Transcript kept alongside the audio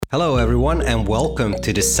Hello, everyone, and welcome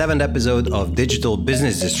to the 7th episode of Digital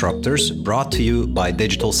Business Disruptors, brought to you by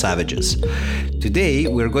Digital Savages. Today,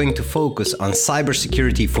 we're going to focus on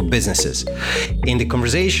cybersecurity for businesses. In the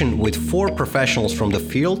conversation with 4 professionals from the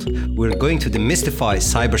field, we're going to demystify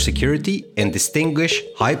cybersecurity and distinguish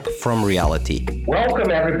hype from reality.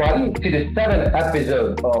 Welcome, everybody, to the 7th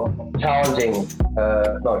episode of it's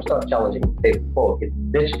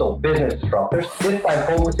Digital Business Disruptors, this time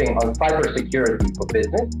focusing on cybersecurity for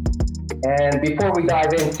business. And before we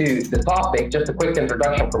dive into the topic, just a quick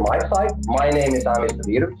introduction from my side. My name is Amis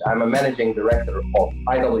Savirovic. I'm a managing director of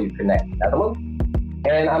IW Connect Netherlands.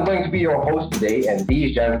 And I'm going to be your host today. And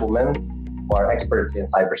these gentlemen, who are experts in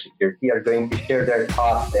cybersecurity, are going to share their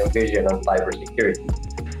thoughts and vision on cybersecurity.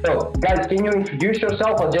 So, guys, can you introduce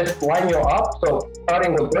yourself? I'll just line you up. So,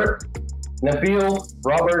 starting with Bert, Nabil,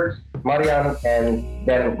 Robert, Marian, and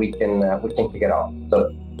then we can kick it off.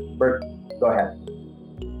 So, Bert, go ahead.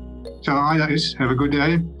 So, hi guys, have a good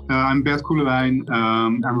day. I'm Bert Koelewijn.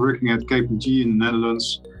 I'm working at KPMG in the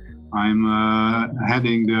Netherlands. I'm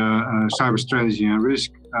heading the cyber strategy and risk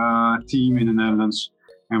team in the Netherlands,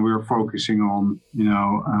 and we're focusing on,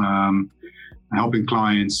 helping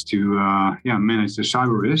clients to manage their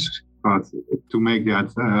cyber risks, but to make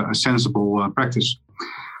that a sensible practice.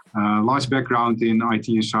 Large background in IT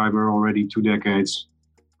and cyber, already 2 decades.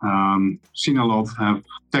 Seen a lot, have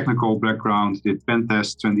technical background, did pen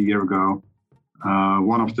tests 20 years ago.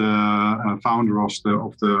 One of the founder of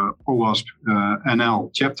the OWASP NL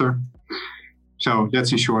chapter. So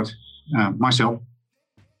that's in short myself.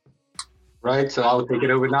 Right, so I'll take it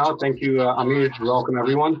over now. Thank you, Amir. Welcome,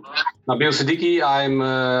 everyone. Nabil Siddiqui, I'm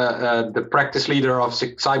the practice leader of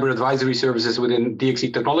cyber advisory services within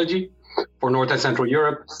DXC Technology for North and Central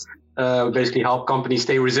Europe. We basically help companies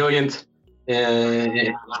stay resilient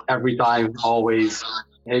every time, always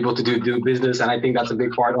able to do business. And I think that's a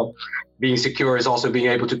big part of being secure, is also being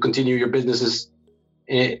able to continue your businesses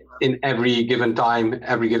in every given time,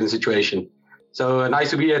 every given situation. So nice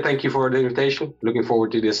to be here. Thank you for the invitation. Looking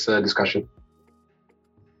forward to this discussion.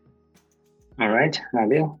 All right,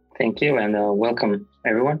 Nabil, thank you, and welcome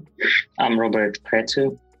everyone. I'm Robert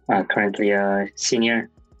Kretsu, currently a senior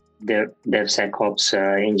DevSecOps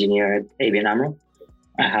engineer at ABN AMRO.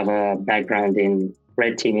 I have a background in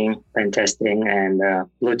red teaming, pen testing, and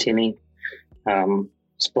blue teaming,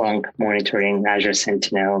 Splunk monitoring, Azure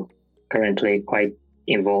Sentinel. Currently quite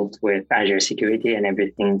involved with Azure security and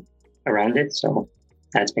everything around it. So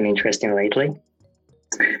that's been interesting lately.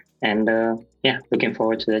 And looking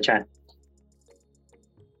forward to the chat.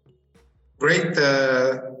 Great.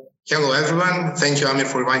 Hello, everyone. Thank you, Amir,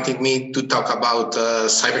 for inviting me to talk about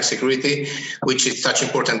cybersecurity, which is such an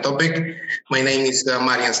important topic. My name is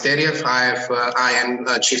Marian Steriev. I am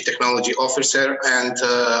a Chief Technology Officer and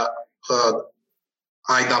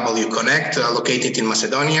IW Connect, located in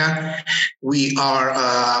Macedonia. We are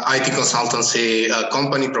an IT consultancy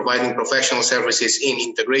company providing professional services in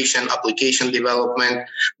integration, application development,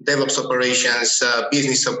 DevOps operations,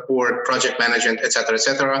 business support, project management, etc.,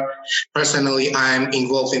 etc. Personally, I'm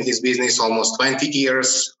involved in this business almost 20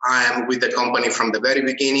 years. I am with the company from the very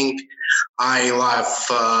beginning. I love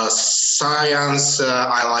science,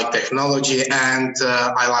 I like technology, and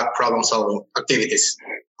I like problem-solving activities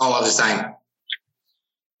all of the time.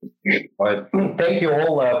 All right. Thank you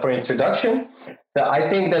all for introduction. So I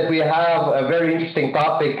think that we have a very interesting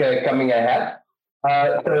topic coming ahead.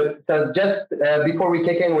 So just before we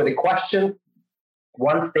kick in with the question,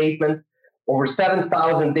 one statement: over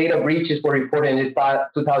 7,000 data breaches were reported in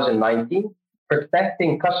 2019.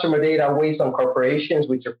 Protecting customer data weighs on corporations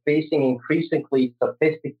which are facing increasingly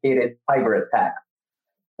sophisticated cyber attacks.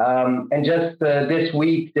 And just this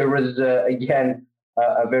week, there was again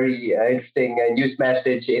a very interesting news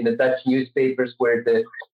message in the Dutch newspapers where the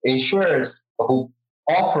insurers who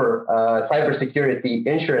offer cybersecurity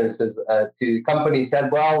insurances to companies said,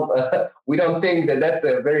 we don't think that that's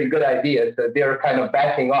a very good idea. So they're kind of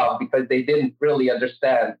backing off because they didn't really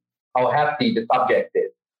understand how hefty the subject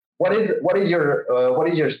is. What is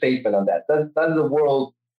your statement on that? Does the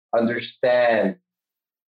world understand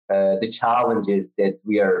the challenges that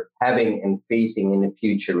we are having and facing in the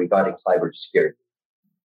future regarding cybersecurity?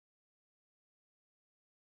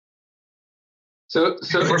 So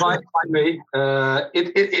if I may,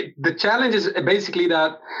 the challenge is basically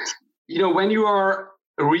that, when you are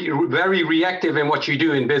very reactive in what you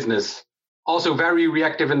do in business, also very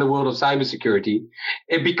reactive in the world of cybersecurity,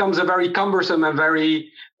 it becomes a very cumbersome and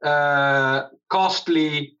very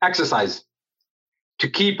costly exercise to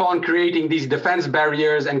keep on creating these defense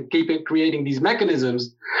barriers and keep creating these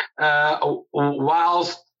mechanisms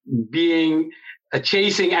whilst being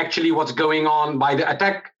chasing actually what's going on by the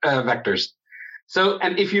attack vectors. So,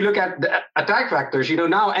 and if you look at the attack vectors,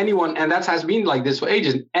 now anyone, and that has been like this for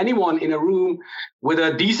ages, anyone in a room with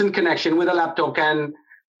a decent connection with a laptop can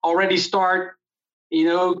already start,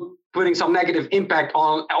 putting some negative impact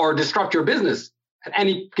on or disrupt your business at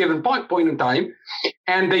any given point in time.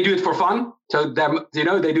 And they do it for fun. So,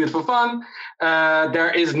 they do it for fun.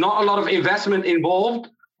 There is not a lot of investment involved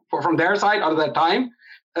from their side out of that time.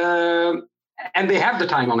 And they have the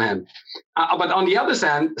time on hand. But on the other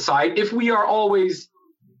side, if we are always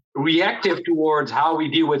reactive towards how we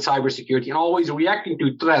deal with cybersecurity and always reacting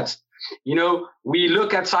to threats, we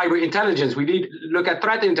look at cyber intelligence, we look at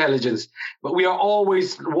threat intelligence, but we are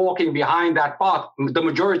always walking behind that path, the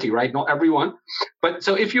majority, right? Not everyone. But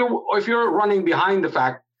so if you're running behind the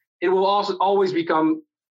fact, it will also always become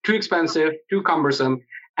too expensive, too cumbersome,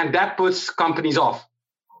 and that puts companies off,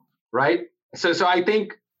 right? So I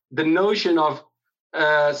think the notion of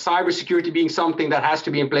cybersecurity being something that has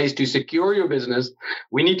to be in place to secure your business,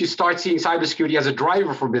 we need to start seeing cybersecurity as a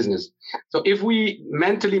driver for business. So if we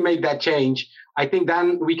mentally make that change, I think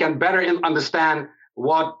then we can better understand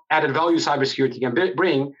what added value cybersecurity can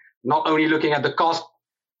bring, not only looking at the cost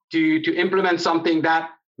to implement something that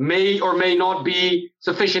may or may not be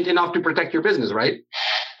sufficient enough to protect your business, right?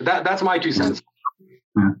 That's my 2 cents.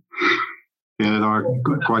 Yeah, there are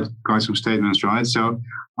quite some statements, right? So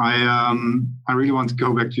I really want to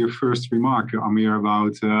go back to your first remark, Amir,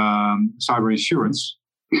 about cyber insurance.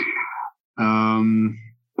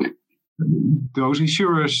 Those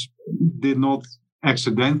insurers did not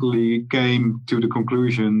accidentally came to the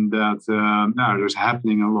conclusion that there's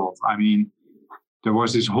happening a lot. I mean, there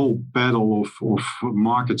was this whole battle of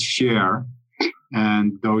market share,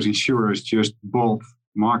 and those insurers just bought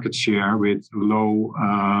market share with low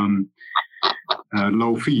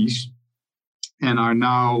fees, and are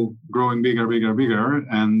now growing bigger.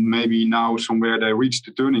 And maybe now somewhere they reach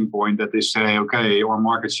the turning point that they say, okay, our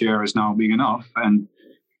market share is now big enough. And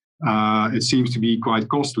it seems to be quite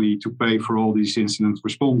costly to pay for all these incident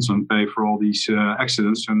response and pay for all these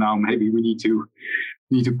accidents. So now maybe we need to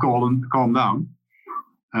calm down.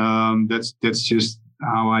 That's just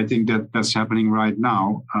how I think that's happening right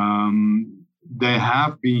now. They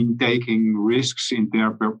have been taking risks in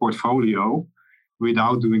their portfolio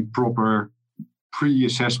without doing proper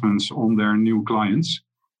pre-assessments on their new clients.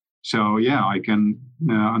 So yeah, I can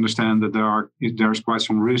understand that there's quite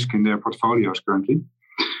some risk in their portfolios currently.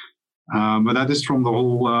 But that is from the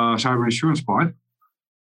whole cyber insurance part.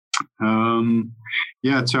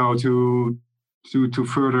 So to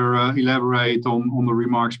further elaborate on the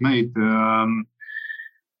remarks made,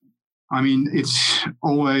 I mean, it's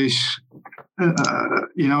always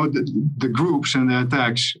the groups and the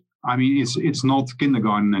attacks. I mean, it's not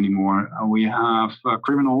kindergarten anymore. We have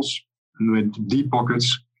criminals with deep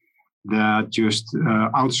pockets that just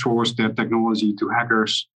outsource their technology to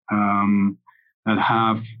hackers that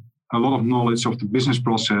have a lot of knowledge of the business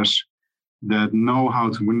process, that know how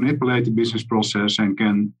to manipulate the business process and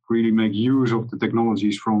can really make use of the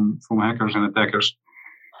technologies from hackers and attackers.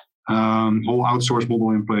 Whole outsource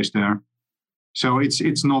model in place there. So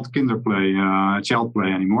it's not child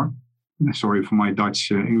play anymore. Sorry for my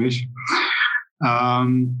Dutch English.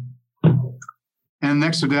 And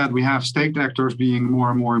next to that, we have state actors being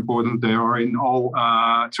more and more important. They are in all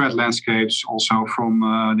threat landscapes, also from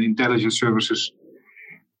the intelligence services.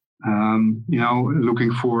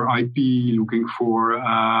 Looking for IP, looking for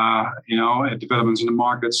developments in the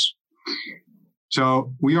markets.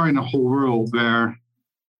 So we are in a whole world where,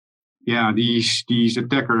 these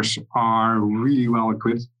attackers are really well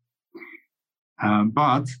equipped.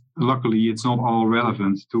 But luckily, it's not all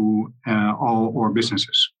relevant to all our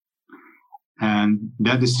businesses. And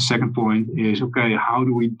that is the second point is, okay, how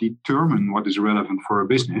do we determine what is relevant for a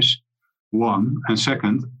business? One, and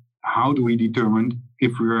second, how do we determine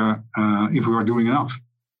if we are doing enough?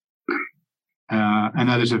 And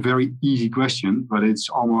that is a very easy question, but it's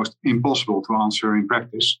almost impossible to answer in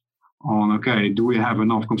practice on, okay, do we have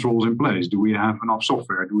enough controls in place? Do we have enough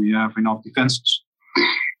software? Do we have enough defenses?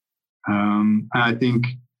 And I think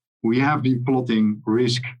we have been plotting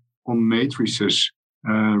risk on matrices,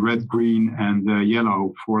 red, green, and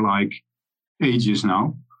yellow for like ages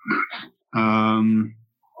now. And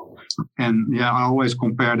I always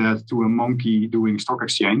compare that to a monkey doing stock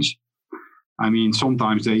exchange. I mean,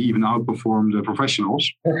 sometimes they even outperform the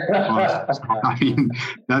professionals. But, I mean,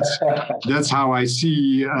 that's how I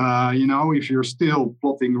see, if you're still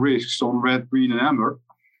plotting risks on red, green, and amber,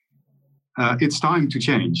 it's time to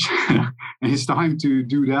change. And it's time to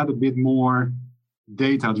do that a bit more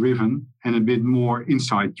data-driven and a bit more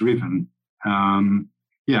insight-driven. I'm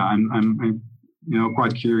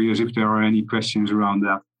quite curious if there are any questions around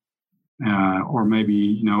that, or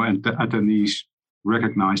maybe attendees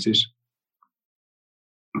recognize this.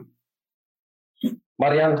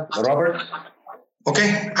 Marian, Robert.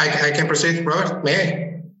 Okay, I can proceed, Robert. May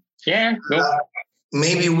I? Yeah, go.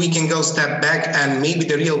 Maybe we can go step back, and maybe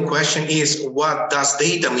the real question is, what does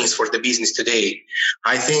data means for the business today?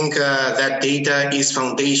 I think that data is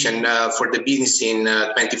foundation for the business in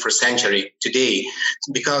 21st century today,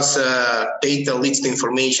 because data leads to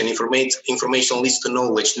information, information leads to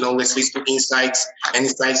knowledge leads to insights, and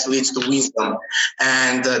insights leads to wisdom.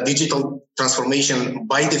 And digital transformation,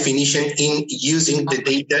 by definition, in using the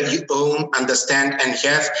data you own, understand, and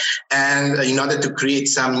have, and in order to create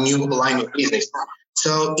some new line of business.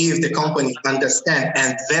 So if the companies understand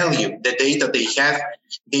and value the data they have,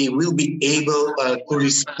 they will be able to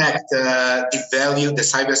respect the value the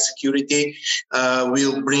cybersecurity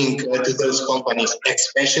will bring to those companies,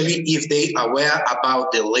 especially if they are aware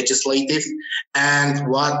about the legislative and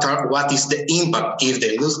what is the impact if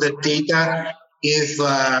they lose the data, if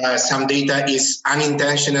some data is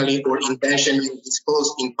unintentionally or intentionally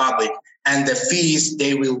disclosed in public, and the fees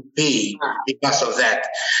they will pay because of that.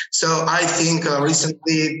 So I think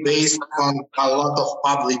recently, based on a lot of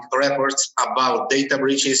public reports about data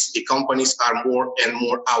breaches, the companies are more and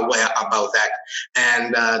more aware about that,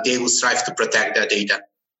 and they will strive to protect their data.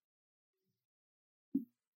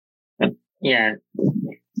 Yeah.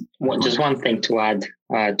 Just one thing to add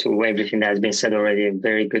to everything that has been said already.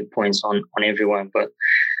 Very good points on everyone. But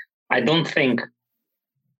I don't think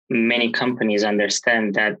many companies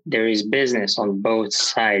understand that there is business on both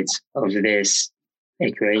sides of this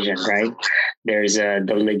equation, right? There's the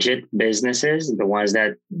legit businesses, the ones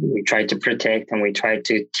that we try to protect and we try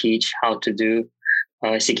to teach how to do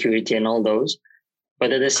security and all those.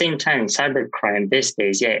 But at the same time, cybercrime these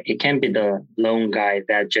days, it can be the lone guy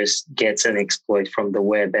that just gets an exploit from the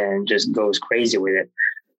web and just goes crazy with it.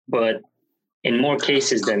 But in more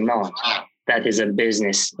cases than not, that is a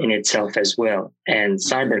business in itself as well. And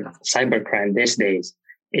cybercrime these days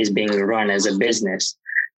is being run as a business.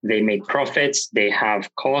 They make profits, they have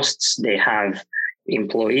costs, they have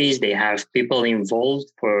employees, they have people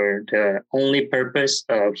involved for the only purpose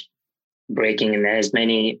of breaking in as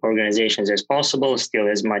many organizations as possible, steal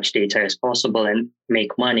as much data as possible, and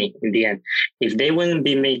make money in the end. If they wouldn't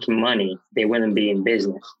be making money, they wouldn't be in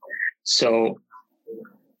business. So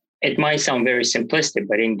it might sound very simplistic,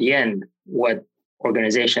 but in the end, what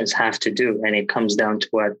organizations have to do, and it comes down to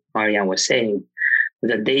what Marian was saying,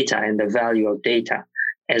 the data and the value of data.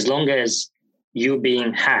 As long as you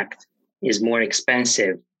being hacked is more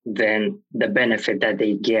expensive than the benefit that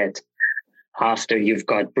they get after you've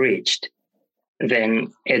got breached,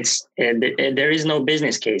 then there is no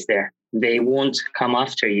business case there. They won't come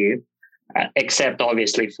after you, except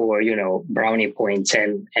obviously for, brownie points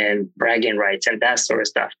and bragging rights and that sort of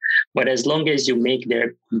stuff. But as long as you make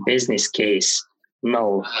their business case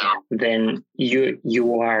null, then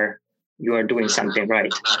you are doing something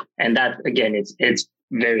right. And that, again, it's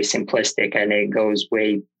very simplistic and it goes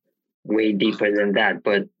way, way deeper than that.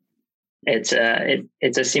 But it's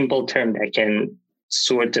a simple term that can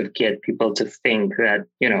sort of get people to think that,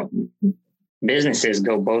 businesses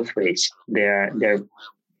go both ways. They're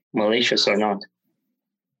malicious or not.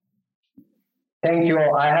 Thank you.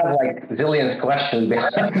 I have zillions questions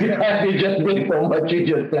behind you just from what you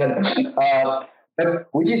just said. But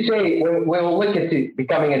would you say when we look at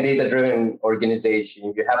becoming a data-driven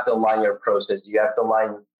organization, you have to align your process, you have to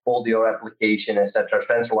align all your application, etc.,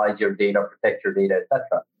 centralize your data, protect your data,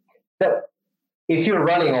 etc. So if you're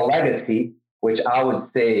running a legacy, which I would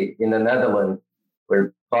say in the Netherlands,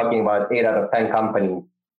 we're talking about 8 out of 10 companies,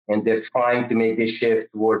 and they're trying to make this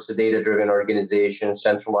shift towards a data-driven organization,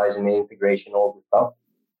 centralizing the integration, all this stuff,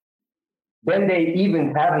 then they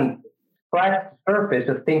even haven't scratched the surface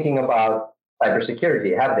of thinking about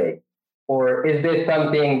cybersecurity, have they? Or is this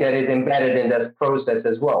something that is embedded in this process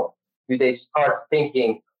as well? Do they start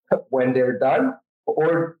thinking when they're done,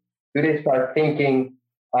 or do they start thinking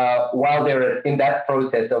while they're in that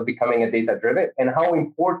process of becoming a data-driven? And how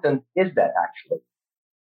important is that actually?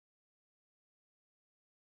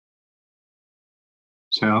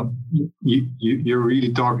 So you're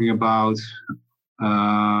really talking about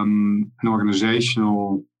an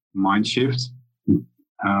organizational mind shift.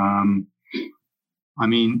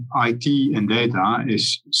 IT and data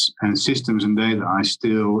and systems and data is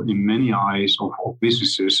still, in many eyes of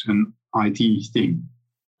businesses, an IT thing.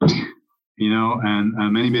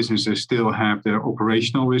 And many businesses still have their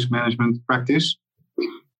operational risk management practice,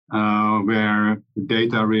 where the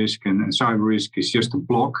data risk and cyber risk is just a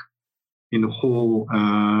block in the whole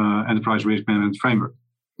enterprise risk management framework.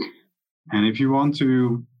 And if you want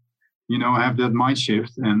to, have that mind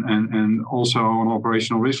shift and also on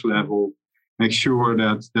operational risk level, make sure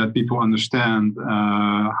that people understand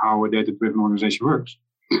how a data-driven organization works.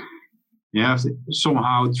 You have to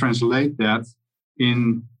somehow translate that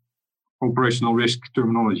in operational risk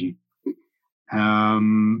terminology.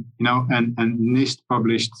 And NIST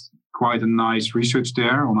published quite a nice research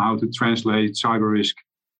there on how to translate cyber risk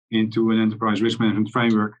into an enterprise risk management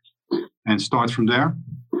framework and start from there.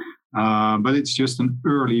 But it's just an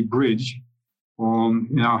early bridge on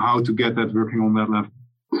how to get that working on that level.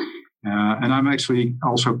 And I'm actually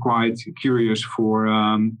also quite curious for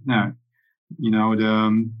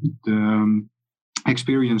the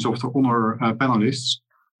experience of the honor panelists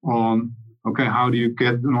on how do you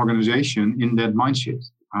get an organization in that mind shift?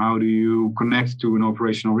 How do you connect to an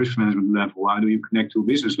operational risk management level? How do you connect to a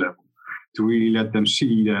business level to really let them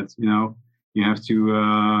see that you have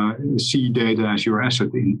to see data as your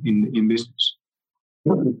asset in business?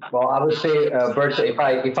 Well, I would say, Bert,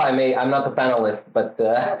 if I may, I'm not a panelist, but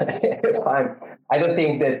I don't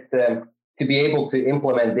think that to be able to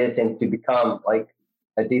implement this and to become like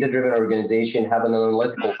a data-driven organization, have an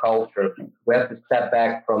analytical culture, we have to step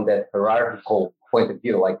back from that hierarchical point of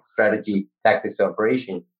view, like strategy, tactics,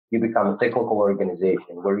 operation. You become a cyclical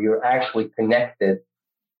organization where you're actually connected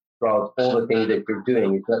throughout all the things that you're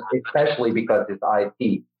doing, especially because it's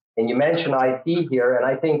IT. And you mentioned IT here, and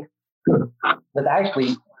I think that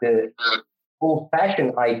actually the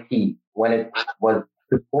old-fashioned IT, when it was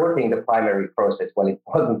supporting the primary process, when it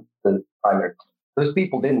wasn't the primary, those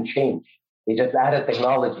people didn't change. They just added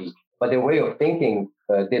technology, but their way of thinking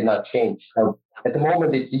did not change. So at the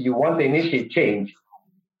moment that you want to initiate change,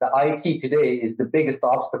 the IT today is the biggest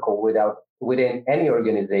obstacle within any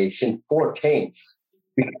organization for change,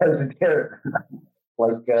 because they're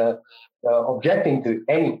objecting to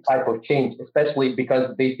any type of change, especially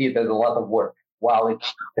because they see it as a lot of work, while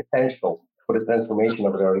it's essential for the transformation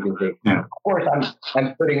of the organization. Yeah. Of course,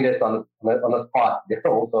 I'm putting this on a spot. There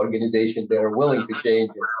are also organizations that are willing to change.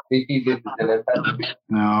 They see this as a necessity.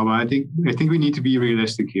 No, but I think we need to be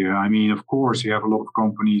realistic here. I mean, of course, you have a lot of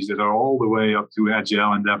companies that are all the way up to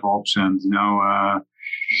Agile and DevOps, and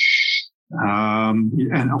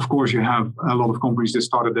and of course, you have a lot of companies that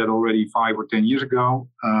started that already 5 or 10 years ago.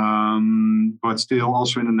 But still,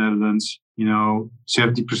 also in the Netherlands,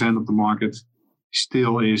 70% of the market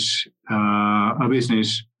still is a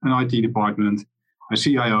business, an IT department, a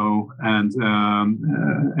CIO, and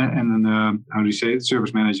an how do you say it,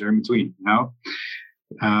 service manager in between.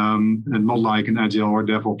 And not like an Agile or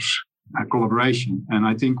DevOps collaboration. And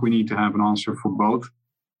I think we need to have an answer for both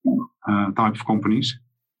types of companies.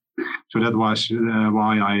 So that was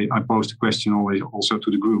why I posed a question always also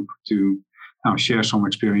to the group to share some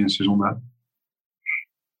experiences on that.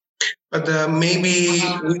 But maybe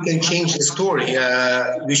we can change the story.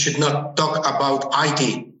 We should not talk about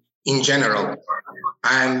IT in general.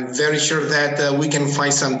 I'm very sure that we can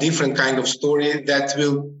find some different kind of story that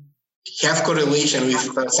will have correlation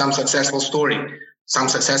with some successful story, some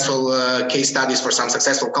successful case studies for some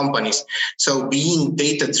successful companies. So being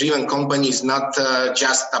data-driven company is not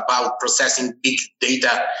just about processing big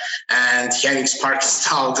data and having Spark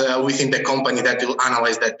installed within the company that will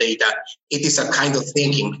analyze that data. It is a kind of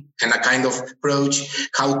thinking and a kind of approach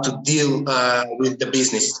how to deal with the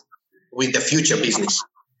business, with the future business.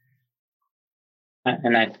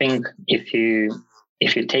 And I think if you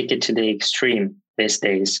take it to the extreme these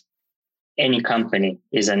days, any company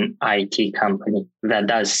is an IT company that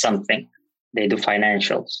does something. They do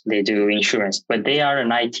financials, they do insurance, but they are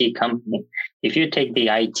an IT company. If you take the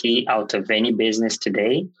IT out of any business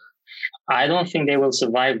today, I don't think they will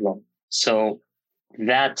survive long. So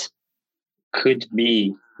that could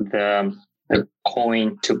be the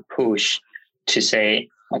coin to push to say,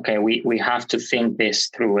 okay, we have to think this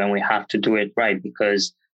through and we have to do it right,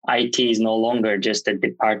 because IT is no longer just a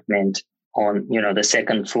department on the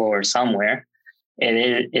second floor somewhere.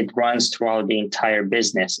 It runs throughout the entire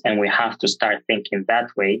business, and we have to start thinking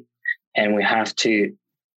that way, and we have to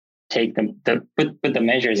take put the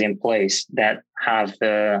measures in place that have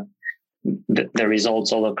the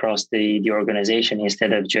results all across the organization,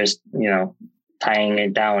 instead of just tying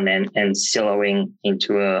it down and siloing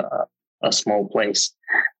into a small place.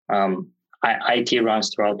 IT runs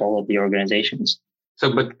throughout all of the organizations.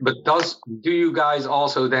 So, but do you guys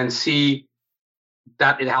also then see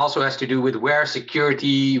that it also has to do with where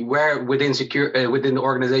within the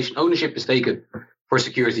organization ownership is taken for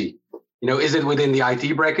security? Is it within the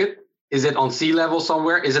IT bracket? Is it on C-level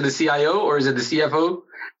somewhere? Is it the CIO or is it the CFO?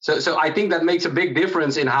 So I think that makes a big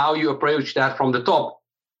difference in how you approach that from the top,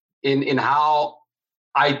 in how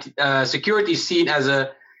security is seen as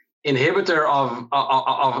inhibitor of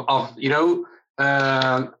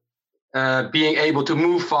being able to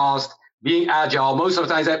move fast, being agile. Most of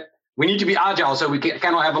the times that we need to be agile, so we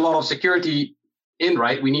cannot have a lot of security in,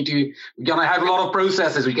 right? We're gonna have a lot of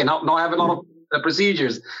processes. We cannot not have a lot of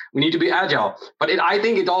procedures. We need to be agile. But I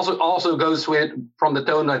think it also goes with, from the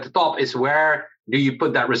tone at the top, is where do you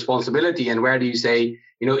put that responsibility, and where do you say,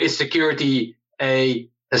 is security a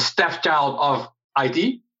stepchild of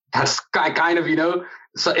IT? That's kind of,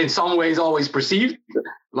 so in some ways always perceived,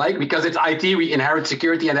 like, because it's IT, we inherit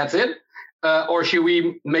security and that's it. Or should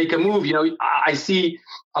we make a move? I see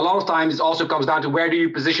a lot of times it also comes down to where do you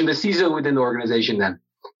position the CISO within the organization then?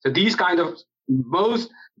 So these kind of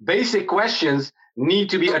most basic questions need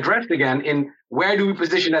to be addressed again in where do we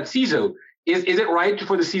position that CISO? Is it right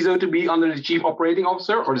for the CISO to be under the Chief Operating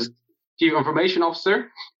Officer or the Chief Information Officer?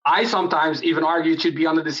 I sometimes even argue it should be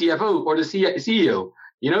under the CFO or the CEO.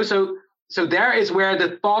 So there is where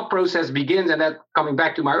the thought process begins, and that, coming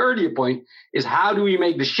back to my earlier point, is how do we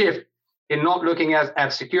make the shift in not looking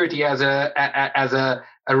at security as a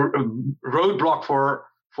roadblock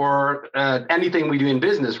for anything we do in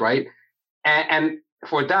business, right? And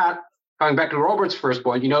for that, coming back to Robert's first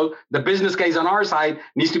point, the business case on our side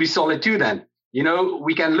needs to be solid too. Then,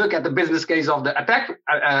 we can look at the business case of the attack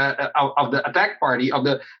party, of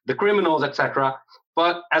the criminals, etc.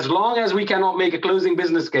 But as long as we cannot make a closing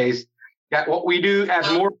business case that what we do has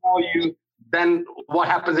more value than what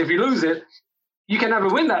happens if you lose it, you can never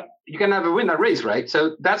win that. You can never win that race, right?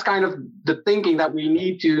 So that's kind of the thinking that we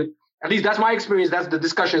need to. At least that's my experience. That's the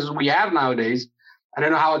discussions we have nowadays. I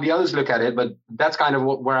don't know how the others look at it, but that's kind of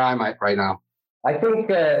where I'm at right now. I think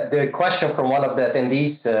the question from one of the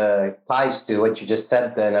attendees ties to what you just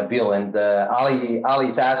said, Nabil, and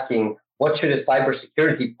Ali's asking, what should a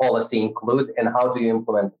cybersecurity policy include, and how do you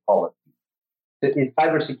implement the policy? Is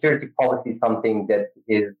cybersecurity policy something that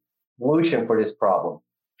is solution for this problem?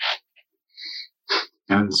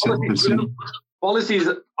 Policies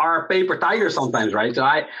are paper tigers sometimes, right? So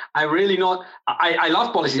I really not. I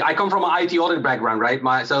love policies. I come from an IT audit background, right?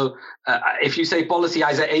 If you say policy,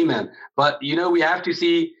 I say amen. But we have to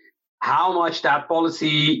see how much that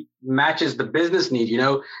policy matches the business need.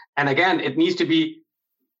 And again, it needs to be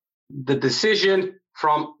the decision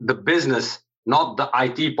from the business, not the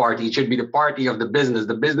IT party. It should be the party of the business.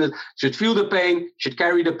 The business should feel the pain, should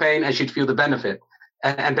carry the pain, and should feel the benefit.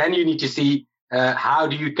 And then you need to see how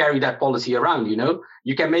do you carry that policy around.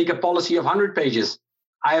 You can make a policy of 100 pages.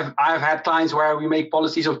 I've had clients where we make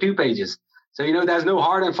policies of 2 pages. So there's no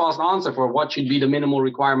hard and fast answer for what should be the minimal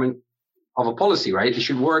requirement of a policy, right? It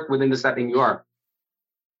should work within the setting you are.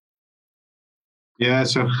 Yeah,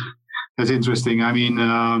 so that's interesting. I mean,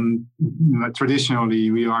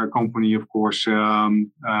 traditionally, we are a company, of course. We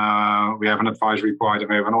have an advisory part and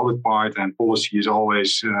we have an audit part, and policy is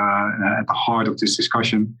always at the heart of this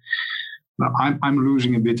discussion. I'm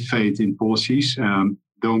losing a bit faith in policies.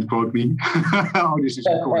 Don't quote me. Oh, this is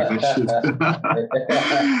recorded.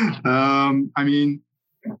 I mean,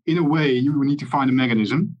 in a way, you need to find a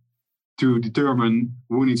mechanism to determine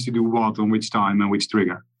who needs to do what on which time and which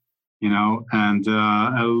trigger. And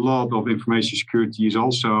a lot of information security is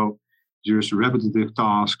also just repetitive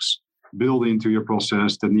tasks built into your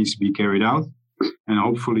process that needs to be carried out. And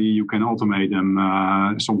hopefully you can automate them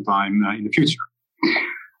sometime in the future.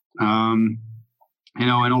 And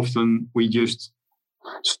often we just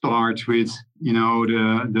start with,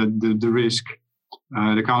 the risk,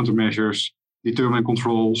 the countermeasures, determine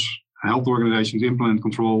controls, help organizations implement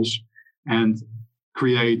controls, and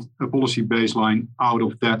create a policy baseline out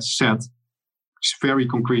of that set. It's very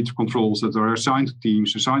concrete controls that are assigned to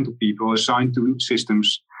teams, assigned to people, assigned to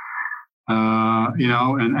systems,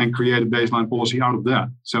 and create a baseline policy out of that.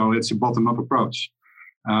 So it's a bottom-up approach.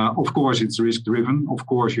 Of course, it's risk-driven. Of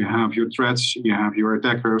course, you have your threats, you have your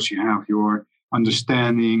attackers, you have your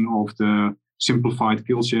understanding of the simplified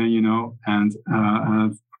kill chain, and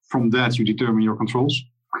from that you determine your controls.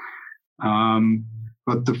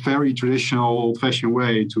 But the very traditional old-fashioned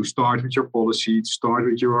way to start with your policy, to start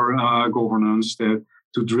with your governance, to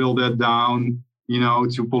drill that down,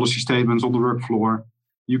 to policy statements on the work floor,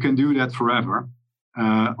 you can do that forever.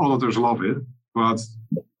 Auditors love it, but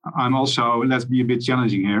I'm also, let's be a bit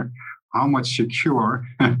challenging here. How much secure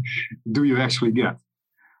do you actually get?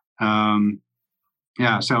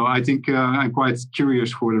 So I think I'm quite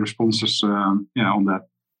curious for the responses on that.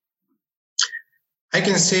 I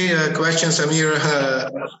can say questions, Amir,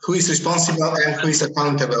 who is responsible and who is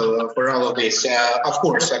accountable for all of this. Of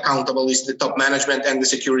course, accountable is the top management and the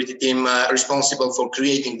security team responsible for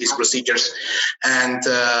creating these procedures and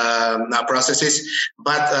processes.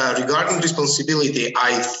 But regarding responsibility,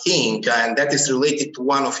 I think, and that is related to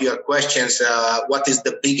one of your questions, what is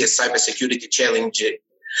the biggest cybersecurity challenge?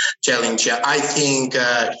 I think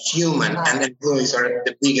human and employees are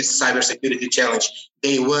the biggest cybersecurity challenge.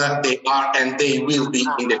 They were, they are, and they will be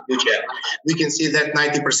in the future. We can see that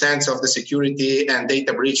 90% of the security and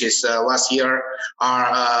data breaches last year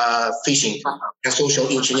are phishing and social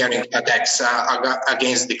engineering attacks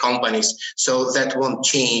against the companies. So that won't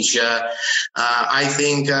change. I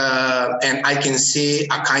think, and I can see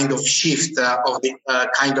a kind of shift of the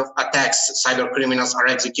kind of attacks cyber criminals are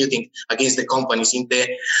executing against the companies in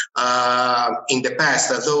the past.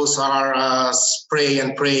 Those are spray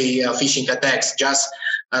and pray phishing attacks, just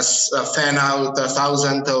fan out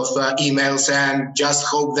 1,000 of emails and just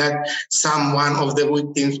hope that someone of the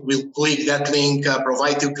victims will click that link,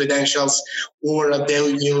 provide you credentials, or they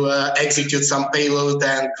will execute some payload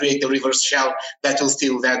and create a reverse shell that will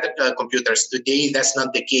steal that computers. Today, that's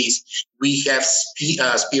not the case. We have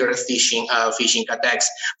spear phishing attacks,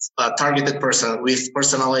 targeted person with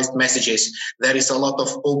personalized messages. There is a lot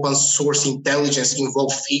of open source intelligence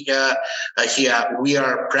involved here. We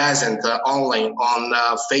are present online on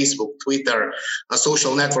Facebook, Twitter,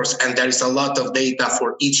 social networks, and there is a lot of data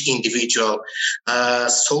for each individual.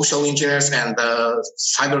 Social engineers and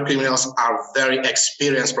cyber criminals are very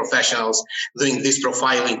experienced professionals doing this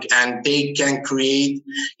profiling, and they can create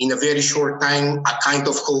in a very short time a kind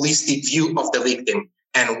of holistic view of the victim.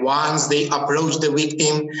 And once they approach the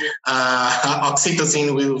victim,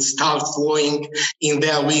 oxytocin will start flowing in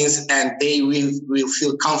their veins, and they will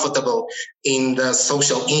feel comfortable in the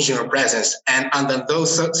social engineer presence. And under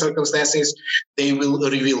those circumstances, they will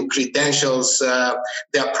reveal credentials,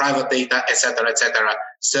 their private data, etc., etc.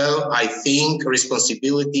 So I think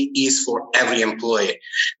responsibility is for every employee.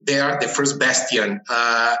 They are the first bastion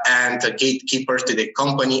and the gatekeeper to the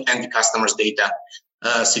company and the customer's data.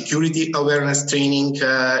 Security awareness training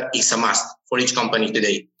is a must for each company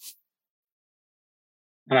today.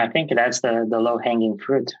 And I think that's the low-hanging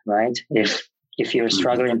fruit, right? If you're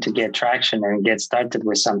struggling to get traction and get started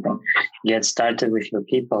with something, get started with your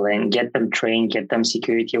people and get them trained, get them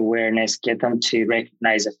security awareness, get them to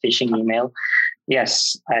recognize a phishing email.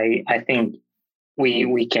 Yes, I think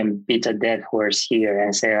we can beat a dead horse here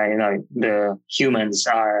and say, the humans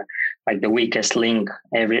are like the weakest link.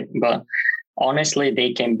 But honestly,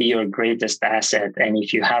 they can be your greatest asset. And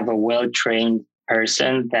if you have a well-trained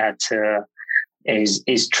person that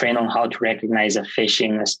is trained on how to recognize a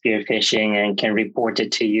spear phishing, and can report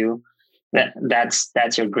it to you,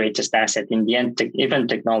 that's your greatest asset. In the end, even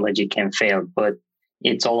technology can fail, but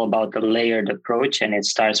it's all about the layered approach, and it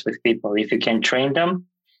starts with people. If you can train them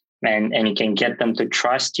and you can get them to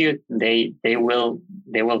trust you, they will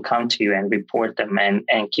come to you and report them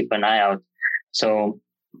and keep an eye out. So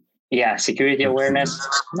yeah, security awareness,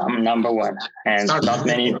 number one, and not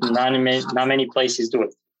many places do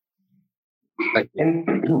it.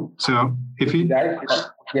 So if you,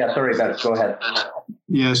 yeah, sorry, guys, go ahead.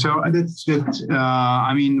 Yeah, so that's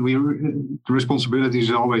I mean, the responsibility is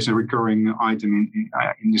always a recurring item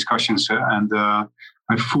in discussions, and I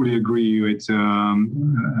fully agree with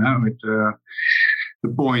the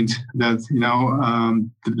point that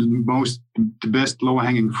the best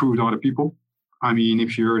low-hanging fruit are the people. I mean,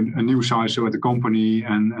 if you're a new CISO at the company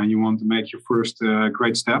and you want to make your first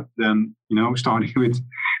great step, then starting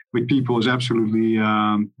with people is absolutely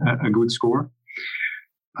a good score.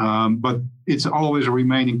 But it's always a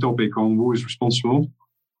remaining topic on who is responsible.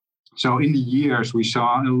 So in the years, we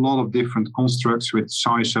saw a lot of different constructs with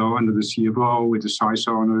CISO under the CFO, with the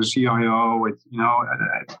CISO under the CIO, with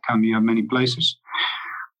it can be at many places.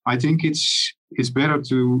 I think it's better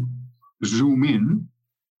to zoom in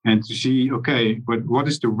and to see, okay, but what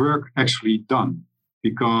is the work actually done?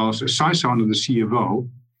 Because a CISO under the CFO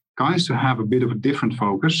tends to have a bit of a different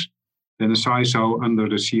focus than a CISO under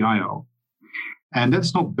the CIO. And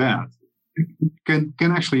that's not bad. It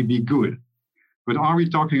can actually be good. But are we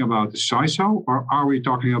talking about the CISO, or are we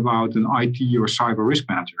talking about an IT or cyber risk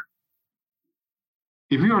manager?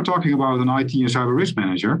 If we are talking about an IT and cyber risk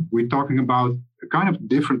manager, we're talking about a kind of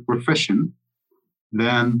different profession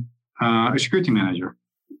than a security manager.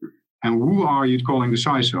 And who are you calling the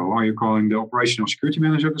CISO? Are you calling the operational security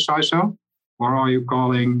manager the CISO? Or are you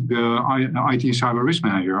calling the IT and cyber risk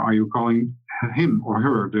manager? Are you calling him or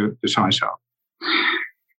her the CISO?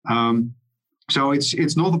 So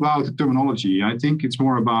it's not about the terminology. I think it's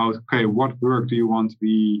more about, okay, what work do you want to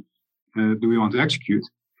be do we want to execute?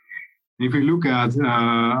 And if we look at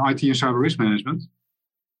IT and cyber risk management,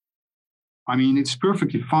 I mean, it's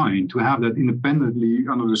perfectly fine to have that independently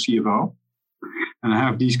under the CFO and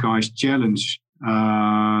have these guys challenge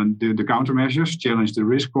the countermeasures, challenge the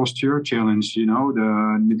risk posture, challenge,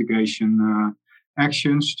 the mitigation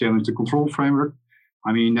actions, challenge the control framework.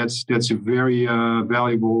 I mean, that's a very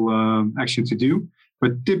valuable action to do.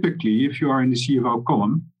 But typically, if you are in the CFO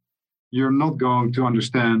column, you're not going to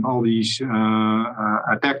understand all these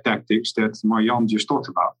attack tactics that Marjan just talked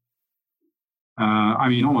about. I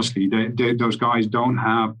mean, honestly, those guys don't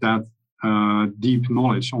have that deep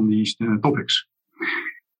knowledge on these topics.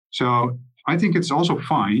 So I think it's also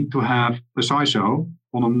fine to have a CISO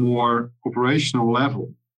on a more operational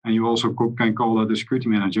level, and you also can call that a security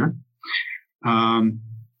manager,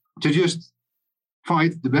 to just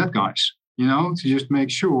fight the bad guys, to just make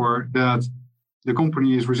sure that the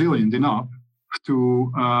company is resilient enough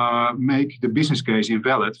to make the business case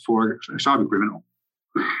invalid for a cyber criminal.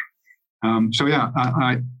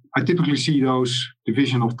 I typically see those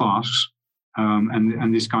division of tasks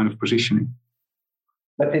and this kind of positioning.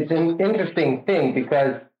 But it's an interesting thing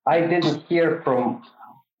because I didn't hear from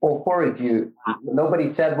all four of you.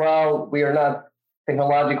 Nobody said, well, we are not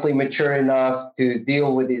technologically mature enough to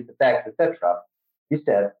deal with these attacks, etc. You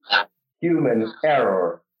said human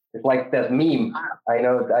error. It's like that meme. I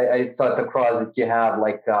know I thought across that you have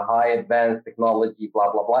like a high advanced technology,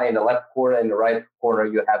 blah, blah, blah. In the left corner and the right corner,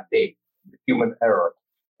 you have data, human error.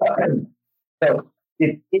 So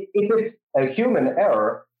if it's a human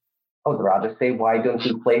error, I would rather say, why don't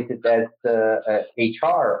you place it as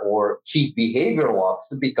HR or chief behavioral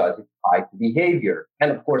officer, because it's tied to behavior.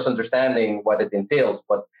 And of course, understanding what it entails,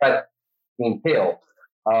 what threats entail.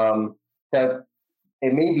 So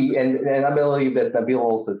it may be, and I believe that Nabil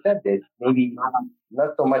also said this, maybe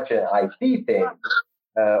not so much an IT thing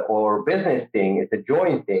or business thing, it's a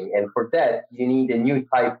joint thing. And for that, you need a new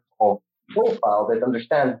type of profile that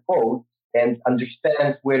understands both and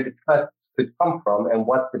understands where the threats could come from and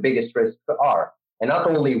what the biggest risks are. And not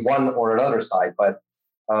only one or another side, but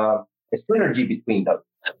a synergy between them.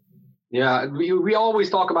 Yeah, we always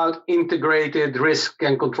talk about integrated risk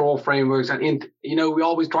and control frameworks, and we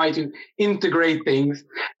always try to integrate things.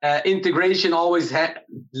 Integration always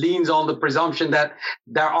leans on the presumption that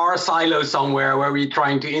there are silos somewhere where we're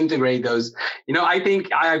trying to integrate those. I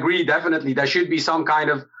think I agree, definitely there should be some kind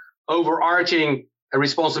of overarching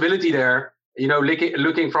responsibility there.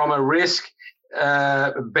 Looking from a risk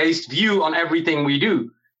based view on everything we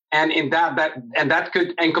do, and in that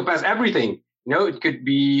could encompass everything. It could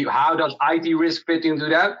be, how does IT risk fit into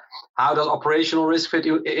that? How does operational risk fit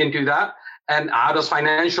into that? And how does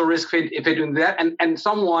financial risk fit into that? And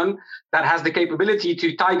someone that has the capability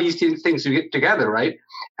to tie these things together, right?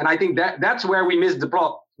 And I think that's where we miss the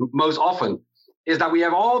plot most often, is that we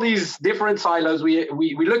have all these different silos. We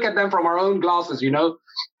look at them from our own glasses,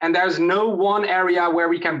 and there's no one area where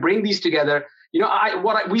we can bring these together.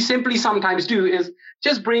 What we simply sometimes do is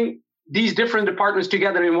just bring these different departments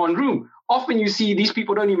together in one room. Often you see these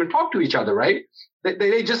people don't even talk to each other, right?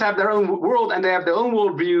 They just have their own world and they have their own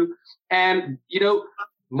worldview. And,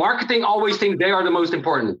 marketing always think they are the most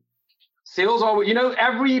important. Sales always,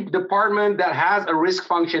 every department that has a risk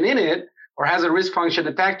function in it or has a risk function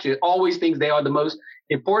attached to it always thinks they are the most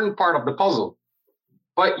important part of the puzzle.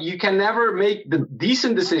 But you can never make the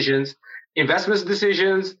decent decisions, investment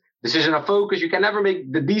decisions, decision of focus. You can never make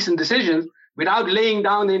the decent decisions without laying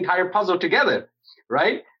down the entire puzzle together,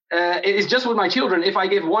 right? It's just with my children. If I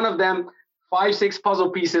give one of them 5-6 puzzle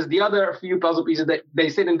pieces, the other few puzzle pieces, they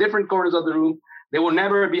sit in different corners of the room, they will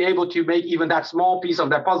never be able to make even that small piece of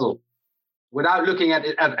that puzzle without looking at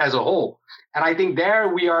it as a whole. And I think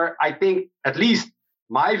at least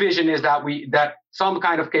my vision is that some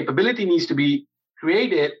kind of capability needs to be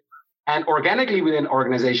created and organically within an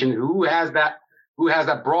organization who has that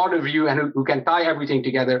broader view and who can tie everything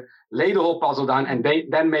together, lay the whole puzzle down, and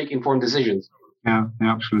then make informed decisions. Yeah,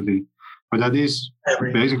 absolutely. But that is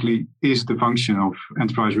basically the function of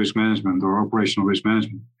enterprise risk management or operational risk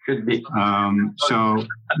management. Could be. So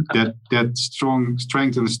that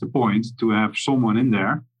strengthens the point to have someone in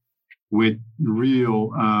there with real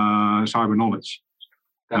cyber knowledge.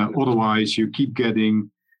 Otherwise, you keep getting,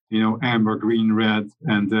 amber, green, red,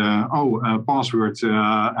 and password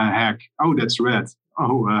hack. Oh, that's red.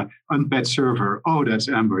 Oh, unpatched server. Oh, that's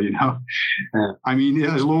amber. Yeah. I mean,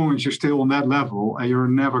 as long as you're still on that level, you're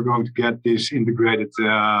never going to get this integrated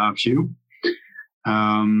view.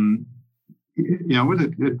 You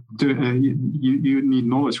need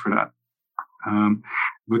knowledge for that.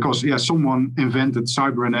 Because someone invented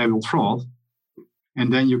cyber-enabled fraud,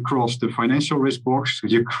 and then you cross the financial risk box,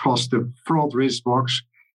 you cross the fraud risk box,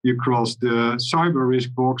 you cross the cyber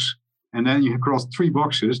risk box, and then you cross 3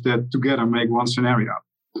 boxes that together make one scenario.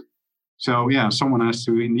 So yeah, someone has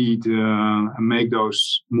to indeed make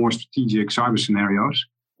those more strategic cyber scenarios,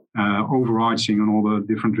 overarching on all the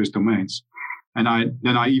different risk domains. And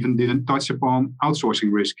I even didn't touch upon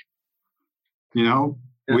outsourcing risk,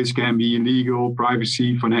 which can be legal,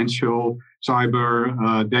 privacy, financial,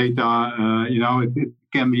 cyber, data. It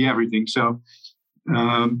can be everything. So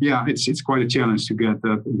it's quite a challenge to get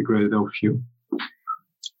that integrated overview.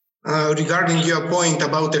 Regarding your point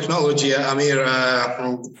about technology, Amir,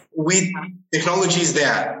 technology is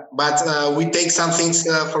there, but we take some things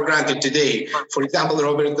for granted today. For example,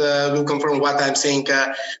 Robert will confirm what I'm saying.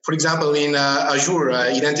 For example, in Azure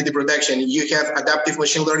Identity Protection, you have adaptive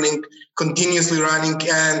machine learning continuously running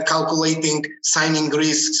and calculating signing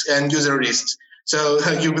risks and user risks. So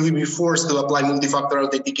you will be forced to apply multi-factor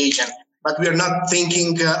authentication. But we are not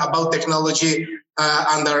thinking about technology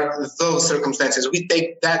under those circumstances. We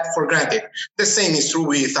take that for granted. The same is true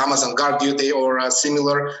with Amazon Guard Duty or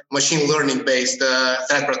similar machine learning-based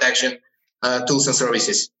threat protection tools and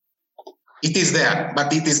services. It is there,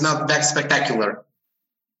 but it is not that spectacular.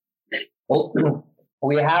 Well,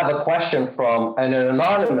 we have a question from an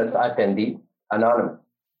anonymous attendee.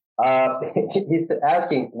 He's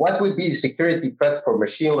asking, what would be the security threats for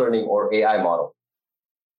machine learning or AI models?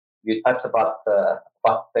 You touched about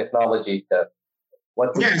technology.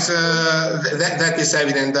 Yes, that is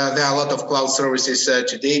evident. There are a lot of cloud services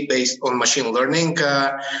today based on machine learning.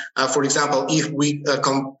 For example, if we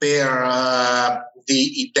compare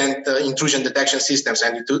the intrusion detection systems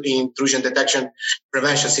and intrusion detection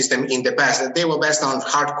prevention system in the past, they were based on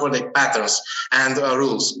hard-coded patterns and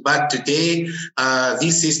rules. But today,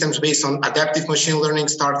 these systems based on adaptive machine learning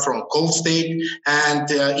start from cold state, and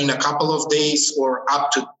in a couple of days or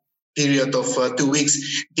up to period of 2 weeks,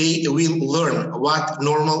 they will learn what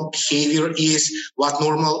normal behavior is, what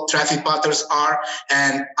normal traffic patterns are,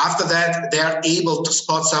 and after that, they are able to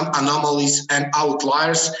spot some anomalies and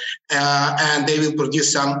outliers, and they will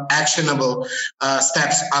produce some actionable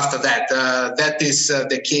steps after that. That is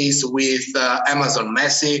the case with Amazon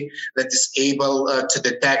Messi, that is able to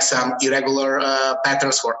detect some irregular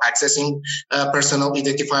patterns for accessing personal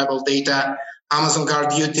identifiable data. Amazon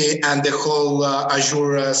Guard Duty, and the whole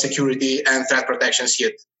Azure security and threat protection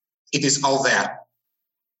suite. It is all there.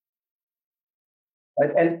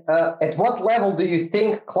 And at what level do you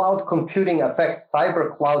think cloud computing affects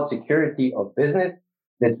cyber cloud security of business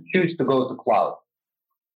that choose to go to cloud?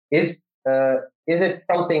 Is it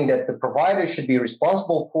something that the provider should be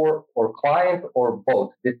responsible for, or client, or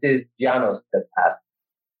both? This is Janos that asked.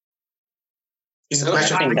 I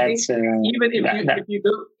think that's,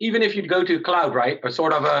 even if you go to cloud, right, or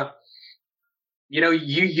sort of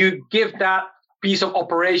you give that piece of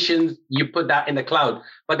operations, you put that in the cloud,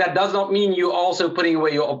 but that does not mean you also putting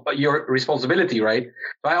away your responsibility, right?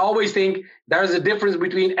 So I always think there's a difference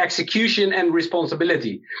between execution and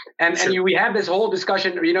responsibility, and we had this whole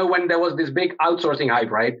discussion, when there was this big outsourcing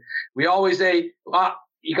hype, right? We always say,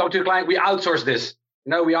 you go to a client, we outsource this,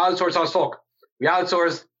 we outsource our SOC, we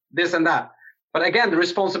outsource this and that. But again, the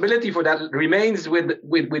responsibility for that remains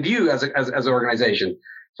with you as an organization.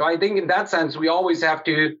 So I think in that sense, we always have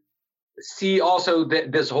to see also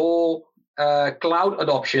this whole cloud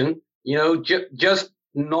adoption. Just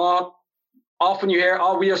not often you hear,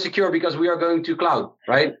 we are secure because we are going to cloud,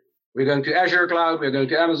 right? We're going to Azure cloud, we're going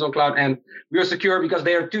to Amazon cloud, and we are secure because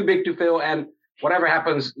they are too big to fail, and whatever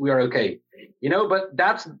happens, we are okay. But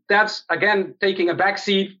that's again taking a back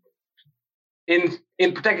seat in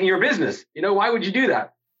protecting your business. Why would you do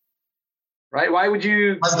that? Right? Why would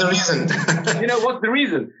you? What's the reason? What's the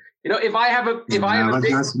reason? If I have a,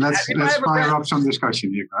 let's fire up some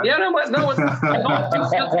discussion here. Right?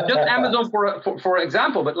 Just Amazon for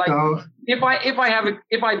example. But if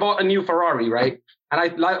I bought a new Ferrari, right, and I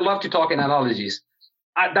love to talk in analogies,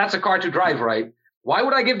 that's a car to drive, right? Why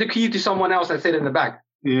would I give the key to someone else and sit in the back?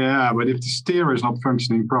 Yeah, but if the steer is not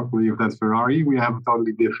functioning properly of that Ferrari, we have a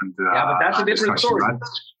totally different. But that's a different story. Right?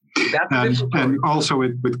 And also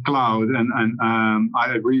with cloud, and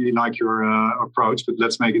I really like your approach, but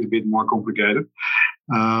let's make it a bit more complicated.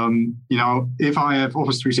 If I have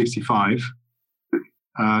Office 365,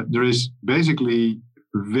 there is basically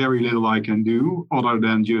very little I can do other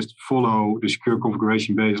than just follow the secure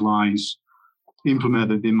configuration baselines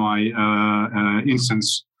implemented in my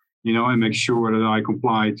instance, and make sure that I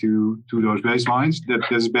comply to those baselines.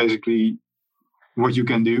 That's basically what you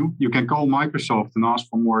can do. You can call Microsoft and ask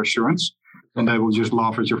for more assurance, and they will just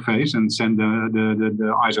laugh at your face and send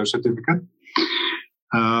the ISO certificate.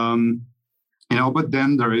 But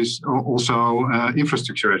then there is also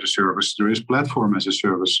infrastructure as a service. There is platform as a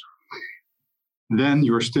service. Then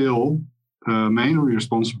you're still mainly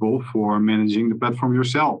responsible for managing the platform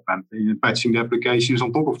yourself and patching the applications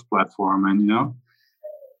on top of the platform. And,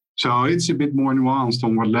 so it's a bit more nuanced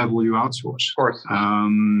on what level you outsource. Of course.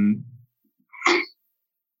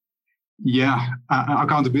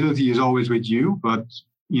 Accountability is always with you, but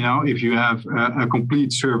if you have a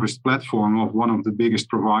complete service platform of one of the biggest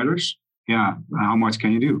providers, how much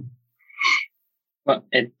can you do? Well,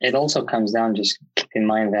 it also comes down, just keep in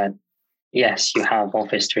mind that, yes, you have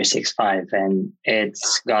Office 365 and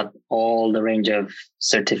it's got all the range of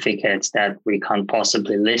certificates that we can't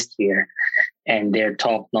possibly list here, and they're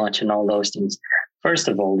top notch and all those things. First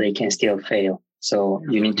of all, they can still fail. So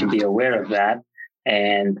you need to be aware of that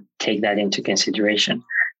and take that into consideration.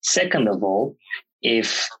 Second of all,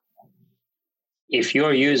 if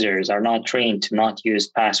your users are not trained to not use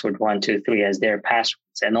password 123 as their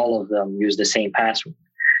passwords and all of them use the same password,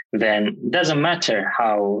 then it doesn't matter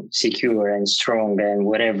how secure and strong and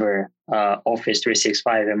whatever Office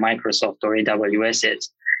 365 and Microsoft or AWS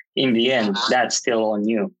is. In the end, that's still on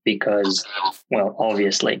you because, well,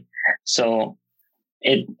 obviously. So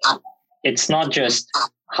it's not just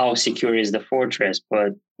how secure is the fortress,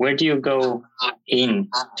 but where do you go in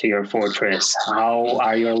to your fortress? How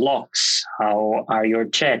are your locks? How are your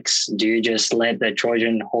checks? Do you just let the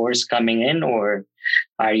Trojan horse coming in, or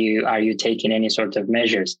are you taking any sort of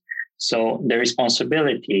measures? So the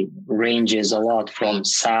responsibility ranges a lot from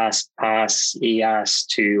SaaS, PaaS, IaaS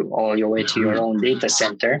to all your way to your own data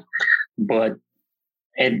center, but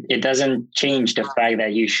it doesn't change the fact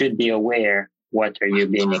that you should be aware what are you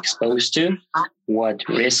being exposed to, what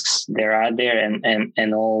risks there are there,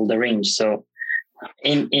 and all the range. So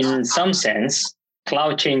in some sense,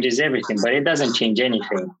 cloud changes everything, but it doesn't change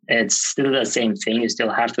anything. It's still the same thing. You still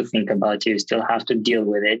have to think about it. You still have to deal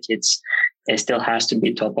with it. It still has to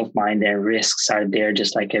be top of mind, and risks are there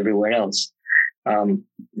just like everywhere else.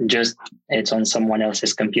 Just it's on someone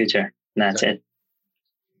else's computer. That's it.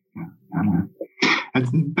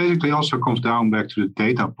 It basically also comes down back to the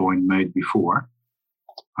data point made before.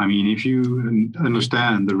 I mean, if you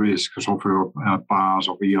understand the risks of your PaaS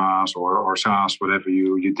or IaaS or SaaS, whatever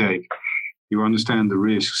you take, you understand the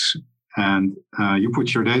risks and you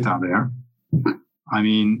put your data there. I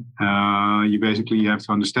mean, you basically have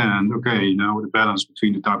to understand, the balance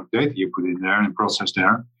between the type of data you put in there and process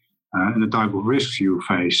there and the type of risks you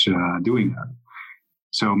face doing that.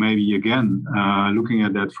 So maybe, again, looking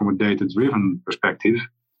at that from a data-driven perspective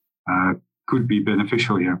could be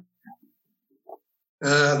beneficial here.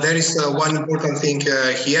 There is one important thing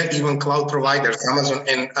here. Even cloud providers, Amazon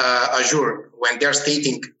and Azure, when they're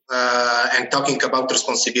stating and talking about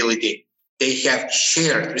responsibility, they have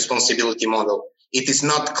shared responsibility model. It is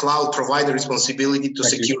not cloud provider responsibility to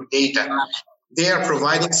secure data. They are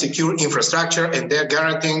providing secure infrastructure and they're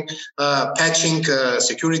guaranteeing patching,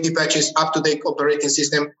 security patches, up-to-date operating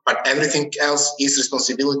system, but everything else is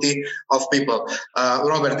responsibility of people.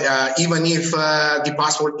 Robert, even if the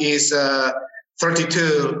password is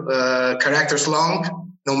 32 characters long,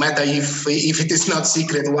 no matter if it is not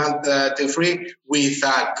secret 1, 2, 3, with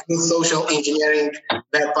good social engineering,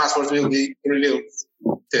 that password will be revealed.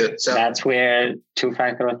 So that's where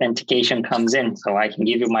two-factor authentication comes in. So I can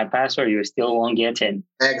give you my password, you still won't get in.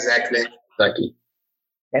 Exactly.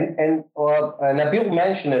 And Nabil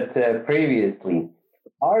mentioned it previously.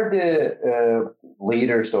 Are the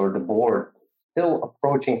leaders or the board still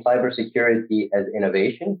approaching cybersecurity as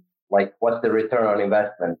innovation? Like, what's the return on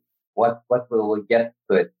investment? What will we get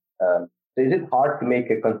to it? So is it hard to make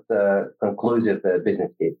a conclusive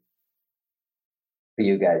business case for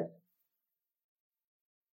you guys?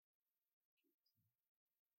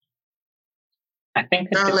 I think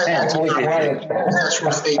it depends.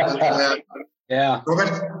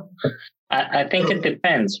 Robert? I think it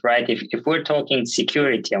depends, right? If we're talking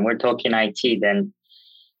security and we're talking IT, then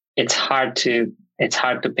it's hard to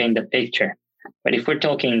paint the picture. But if we're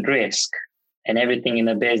talking risk and everything in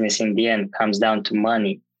the business in the end comes down to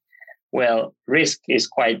money, well, risk is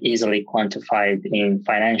quite easily quantified in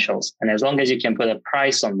financials. And as long as you can put a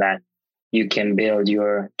price on that, you can build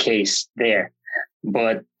your case there.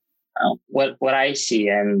 But what I see,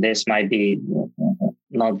 and this might be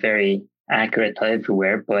not very accurate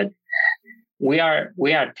everywhere, but we are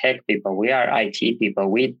tech people, we are IT people.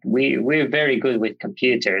 We're very good with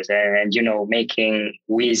computers and making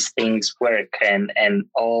whiz things work and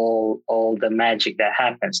all the magic that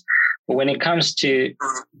happens. But when it comes to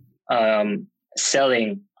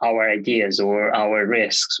selling our ideas or our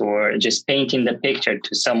risks or just painting the picture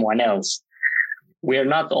to someone else, we're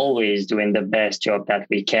not always doing the best job that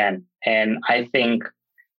we can. And I think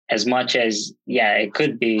as much as, it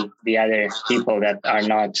could be the other people that are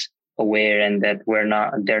not aware and that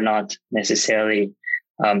they're not necessarily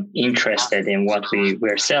interested in what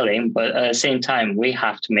we're selling, but at the same time, we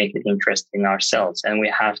have to make it interesting ourselves, and we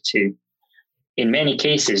have to, in many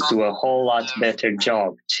cases, do a whole lot better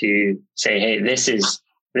job to say, hey, this is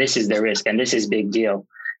the risk and this is big deal.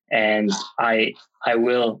 And I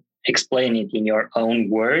will explain it in your own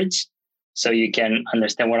words so you can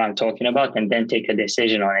understand what I'm talking about, and then take a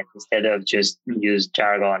decision on it instead of just use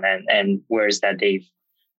jargon and words that they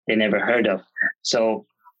never heard of. So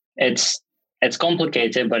it's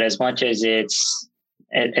complicated, but as much as it's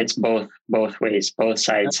both ways, both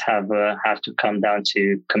sides have to come down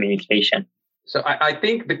to communication. So I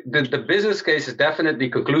think the business case is definitely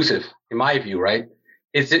conclusive, in my view, right?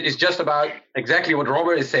 It's just about exactly what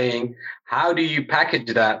Robert is saying. How do you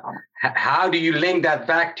package that? How do you link that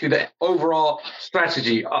back to the overall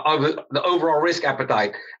strategy of the overall risk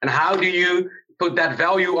appetite? And how do you put that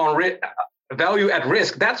value at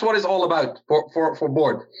risk? That's what it's all about for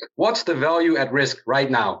board. What's the value at risk right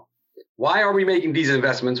now? Why are we making these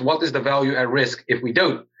investments? What is the value at risk if we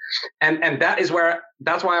don't? And that's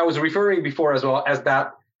why I was referring before as well as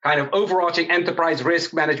that kind of overarching enterprise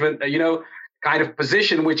risk management, kind of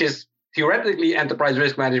position, which is theoretically enterprise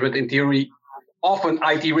risk management. In theory, often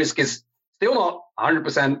IT risk is still not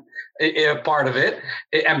 100% part of it,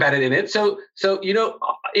 embedded in it. So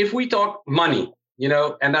if we talk money,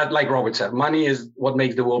 and that, like Robert said, money is what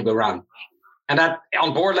makes the world go round. And that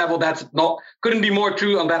on board level, couldn't be more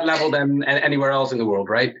true on that level than anywhere else in the world,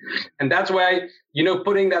 right? And that's why,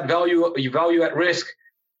 putting that value at risk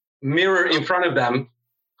mirror in front of them,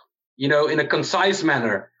 in a concise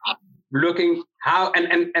manner, looking how,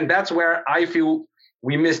 and that's where I feel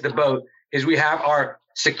we missed the boat, is we have our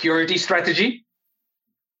security strategy,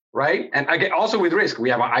 right? And again, also with risk, we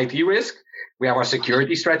have our IT risk, we have our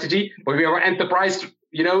security strategy, but we have our enterprise,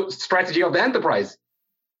 strategy of the enterprise.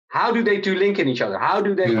 How do they two link in each other? How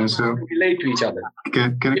do they relate to each other?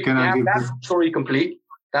 Can I give that story complete?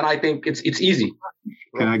 Then I think it's easy.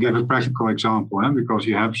 Can I give a practical example? Because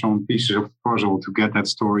you have some pieces of the puzzle to get that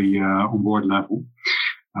story on board level.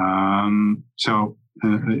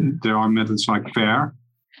 There are methods like FAIR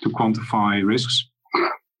to quantify risks,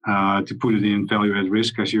 to put it in value at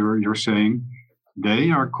risk, as you're saying.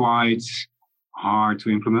 They are quite hard to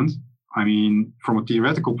implement. I mean, from a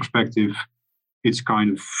theoretical perspective, it's kind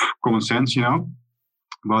of common sense,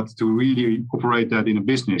 but to really operate that in a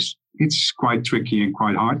business, it's quite tricky and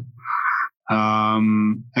quite hard.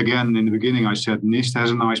 Again, in the beginning, I said NIST has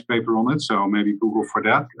a nice paper on it, so maybe Google for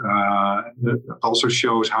that. It also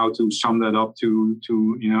shows how to sum that up to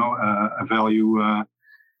a value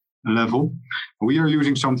level. We are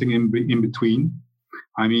using something in between.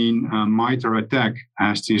 I mean, MITRE ATT&CK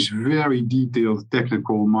has this very detailed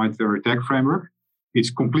technical MITRE ATT&CK framework. It's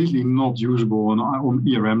completely not usable on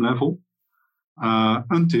ERM level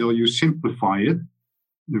until you simplify it,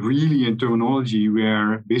 really in terminology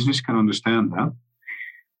where business can understand that,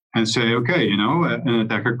 and say, okay, an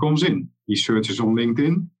attacker comes in, he searches on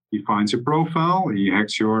LinkedIn, he finds a profile,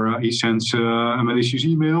 he sends a malicious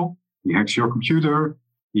email, he hacks your computer,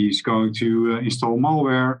 he's going to install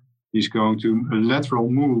malware, he's going to lateral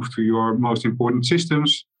move to your most important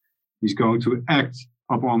systems, he's going to act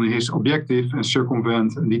upon his objective and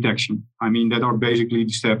circumvent detection. I mean, that are basically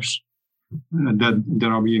the steps that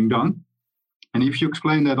are being done. And if you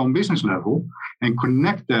explain that on business level and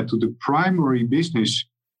connect that to the primary business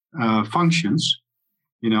functions,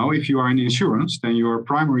 if you are in insurance, then your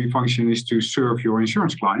primary function is to serve your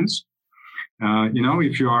insurance clients.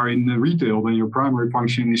 If you are in retail, then your primary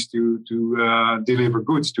function is to deliver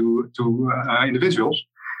goods to individuals.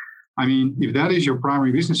 I mean, if that is your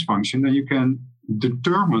primary business function, then you can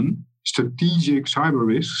determine strategic cyber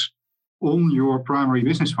risks on your primary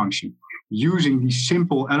business function using these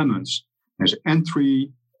simple elements as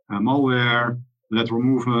entry, malware, lateral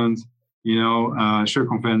movement,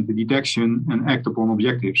 circumvent the detection and act upon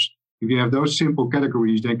objectives. If you have those simple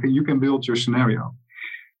categories, then you can build your scenario.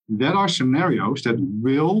 That are scenarios that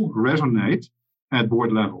will resonate at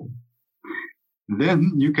board level.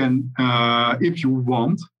 Then you can, if you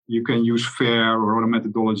want, you can use FAIR or other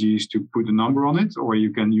methodologies to put a number on it, or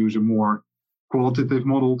you can use a more qualitative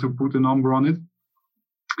model to put a number on it.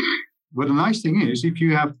 But the nice thing is, if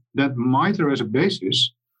you have that MITRE as a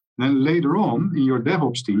basis, then later on in your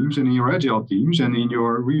DevOps teams and in your Agile teams and in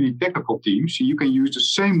your really technical teams, you can use the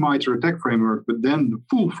same MITRE ATT&CK framework, but then the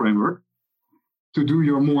full framework to do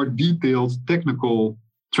your more detailed technical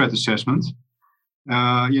threat assessment,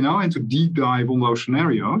 and to deep dive on those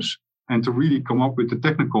scenarios and to really come up with the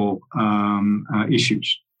technical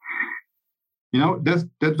issues.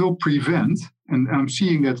 that will prevent, and I'm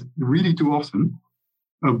seeing that really too often,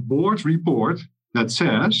 a board report that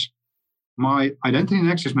says my identity and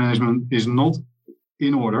access management is not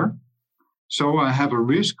in order, so I have a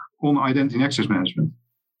risk on identity and access management.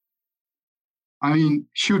 I mean,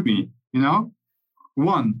 shoot me,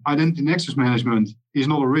 One, identity and access management is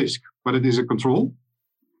not a risk, but it is a control.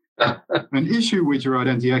 An issue with your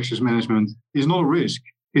identity access management is not a risk,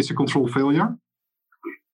 it's a control failure.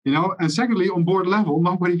 And secondly, on board level,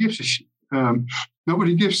 nobody gives a shit.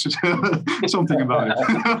 Nobody gives something about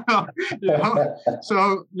it.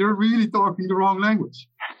 So you're really talking the wrong language.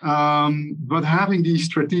 But having these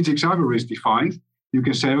strategic cyber risks defined, you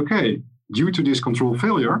can say, okay, due to this control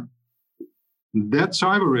failure, that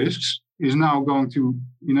cyber risks is now going to,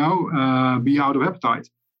 be out of appetite.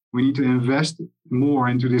 We need to invest more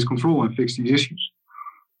into this control and fix these issues.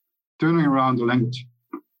 Turning around the language.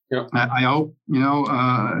 Yeah. I hope,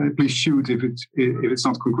 please shoot if it's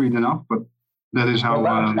not concrete enough, but that is how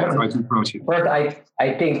I try to approach it. But I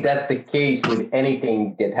think that's the case with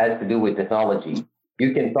anything that has to do with technology.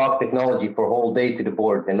 You can talk technology for a whole day to the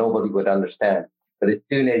board and nobody would understand. But as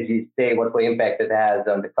soon as you say what impact it has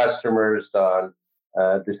on the customers, on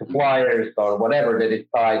the suppliers, on whatever that is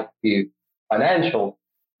tied to financial,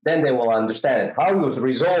 then they will understand how you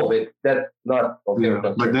resolve it. That's not.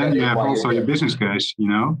 But then you have also your business case,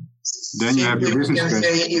 Then you have your business case.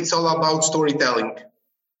 Say it's all about storytelling.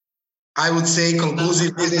 I would say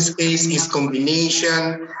conclusive business case is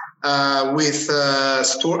combination with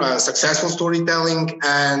successful storytelling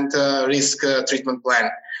and risk treatment plan.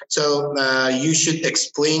 So you should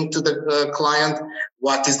explain to the client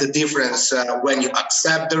what is the difference when you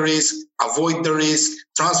accept the risk, avoid the risk,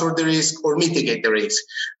 transfer the risk, or mitigate the risk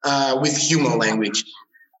with human language.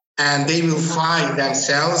 And they will find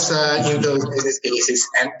themselves in those business cases,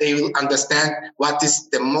 and they will understand what is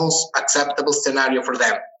the most acceptable scenario for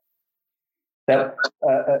them.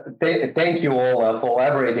 Thank you all for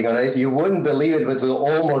elaborating on it. You wouldn't believe it, but we're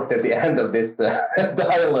almost at the end of this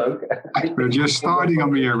dialogue. We're just starting,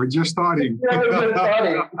 Amir. We're just starting. We're just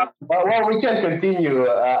starting. Well, we can continue.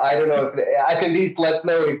 I don't know. At least let's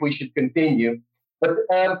know if we should continue. But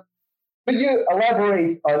could you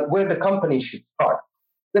elaborate on where the company should start?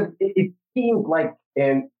 It seems like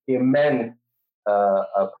an immense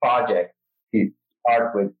project to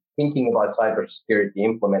start with thinking about cybersecurity,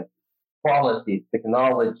 implement policies,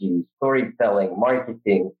 technology, storytelling,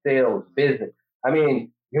 marketing, sales, business. I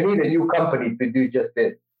mean, you need a new company to do just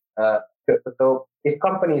this. So if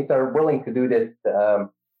companies are willing to do this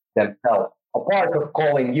themselves, apart of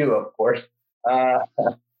calling you, of course.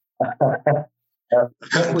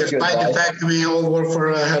 Despite the fact we all work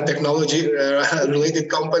for technology-related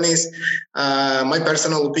companies, my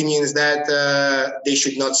personal opinion is that they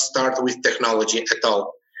should not start with technology at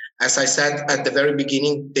all. As I said at the very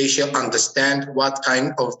beginning, they shall understand what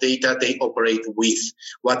kind of data they operate with,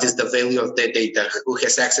 what is the value of their data, who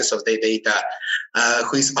has access of their data,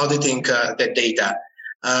 who is auditing their data.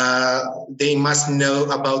 They must know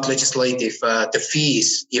about legislative, the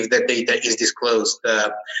fees if the data is disclosed,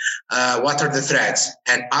 what are the threats.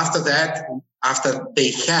 And after that, after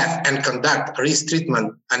they have and conduct risk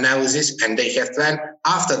treatment analysis and they have plan,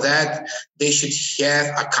 after that, they should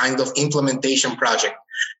have a kind of implementation project.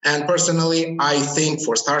 And personally, I think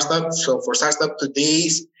for startup today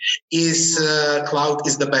is cloud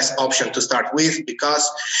is the best option to start with, because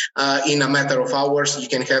in a matter of hours, you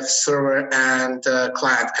can have server and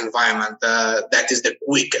client environment. That is the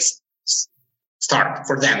quickest start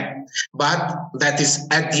for them. But that is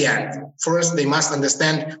at the end. First, they must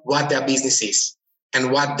understand what their business is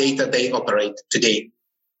and what data they operate today.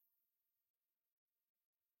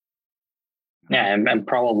 Yeah, and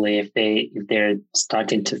probably if they're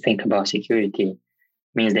starting to think about security,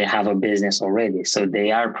 means they have a business already. So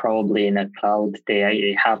they are probably in a cloud.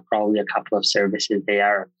 They have probably a couple of services.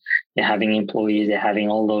 They're having employees. They're having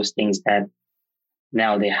all those things that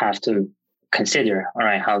now they have to consider. All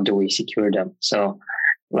right, how do we secure them? So,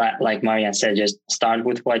 like Marian said, just start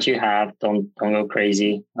with what you have. Don't go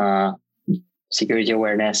crazy. Security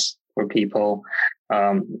awareness for people.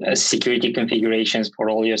 Security configurations for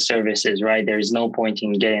all your services, right? There is no point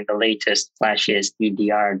in getting the latest, flashiest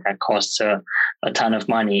EDR that costs a ton of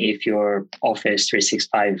money if your Office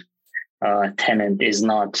 365 tenant is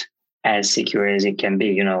not as secure as it can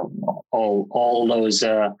be. All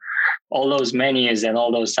those menus and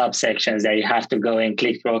all those subsections that you have to go and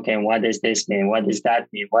click through. Okay, what does this mean? What does that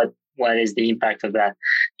mean? What is the impact of that?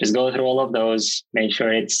 Just go through all of those. Make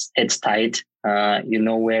sure it's tight.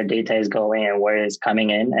 Where data is going and where it's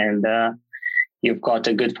coming in, and you've got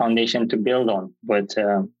a good foundation to build on. But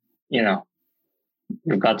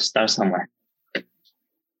you've got to start somewhere.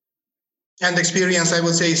 And experience, I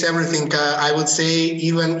would say, is everything. I would say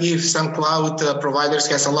even if some cloud providers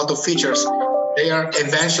has a lot of features, they are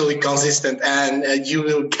eventually consistent, and you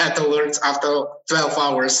will get alerts after 12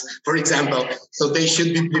 hours, for example. So they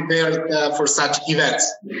should be prepared for such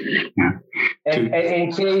events. Yeah. And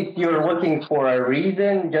in case you're looking for a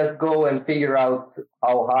reason, just go and figure out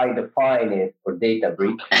how high the fine is for data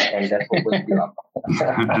breach, and that's what will be up.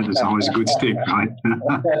 That's always a good stick, right?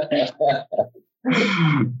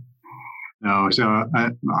 No, so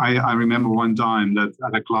I remember one time that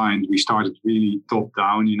at a client we started really top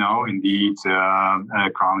down, indeed,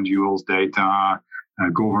 crown jewels, data,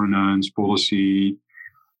 governance, policy,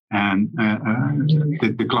 and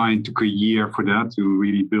the client took a year for that to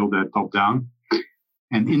really build that top down.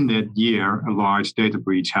 And in that year, a large data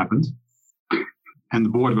breach happened, and the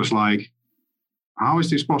board was like, "How is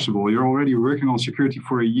this possible? You're already working on security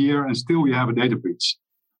for a year, and still you have a data breach."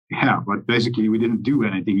 Yeah, but basically we didn't do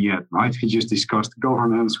anything yet, right? We just discussed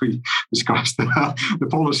governance, we discussed the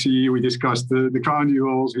policy, we discussed the crown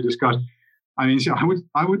jewels, we discussed. I mean, so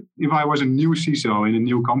I would, if I was a new CISO in a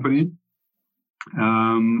new company,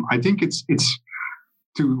 I think it's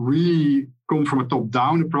to really come from a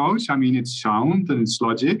top-down approach. I mean, it's sound and it's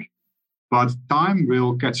logic, but time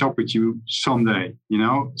will catch up with you someday.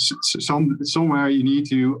 Somewhere you need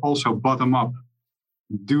to also bottom up.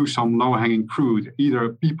 Do some low-hanging fruit, either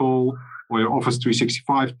people or your Office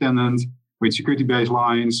 365 tenant with security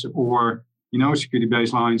baselines, or security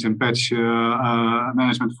baselines and patch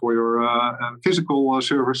management for your physical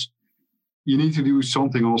servers. You need to do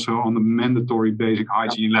something also on the mandatory basic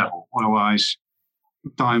hygiene level. Otherwise,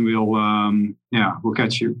 time will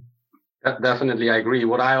catch you. Definitely, I agree.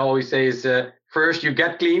 What I always say is first you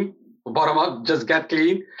get clean. Bottom up, just get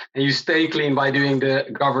clean, and you stay clean by doing the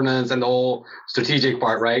governance and the whole strategic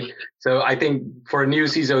part, right? So I think for a new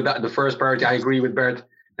CISO, that the first priority, I agree with Bert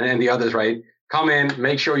and the others, right? Come in,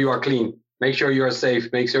 make sure you are clean, make sure you are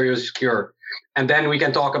safe, make sure you're secure. And then we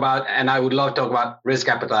can talk about, and I would love to talk about risk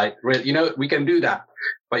appetite. We can do that.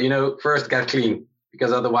 But, first get clean,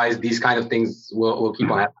 because otherwise these kind of things will keep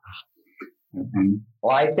on happening.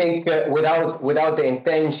 Well, I think without the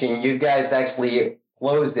intention, you guys actually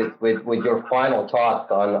close it with your final thoughts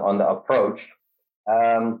on the approach.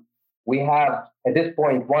 We have at this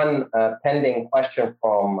point one pending question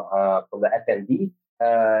from the attendee,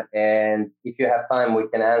 and if you have time, we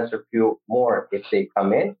can answer a few more if they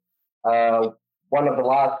come in. One of the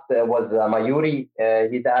last was Mayuri.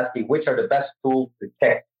 He's asking, which are the best tools to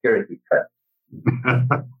check security threats?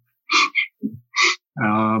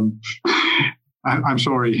 I'm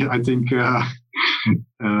sorry. I think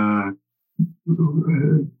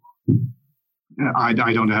I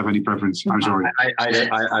don't have any preference. I'm sorry.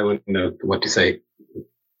 I wouldn't know what to say.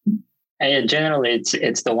 Generally,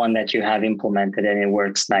 it's the one that you have implemented and it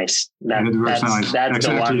works nice. That's exactly.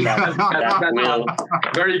 The one that will.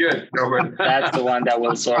 Very good, Robert. That's the one that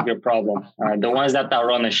will solve your problem. The ones that are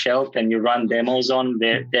on a shelf and you run demos on,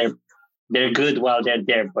 they're good while they're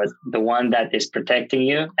there, but the one that is protecting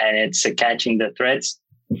you and it's catching the threats,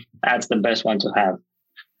 that's the best one to have.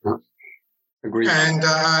 Agreed. And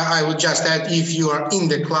I would just add, if you are in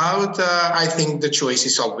the cloud, I think the choice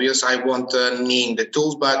is obvious. I won't name the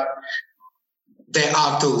tools, but there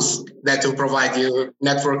are tools that will provide you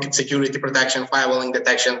network security protection, firewalling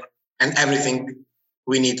detection, and everything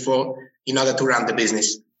we need in order to run the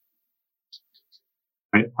business.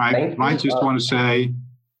 I might just want to say,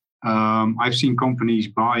 I've seen companies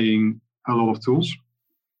buying a lot of tools,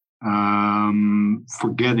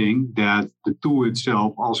 forgetting that the tool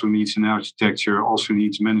itself also needs an architecture, also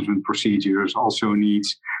needs management procedures, also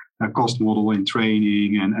needs a cost model in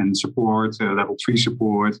training and support, level 3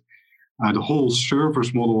 support. The whole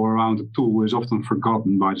service model around the tool is often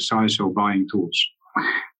forgotten by the CISO buying tools.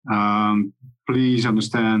 Please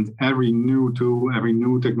understand, every new tool, every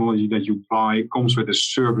new technology that you buy comes with a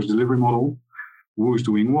service delivery model. Who is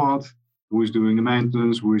doing what? Who is doing the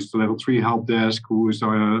maintenance? Who is the level 3 help desk? Who is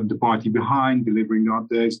the party behind delivering the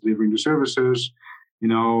updates, delivering the services?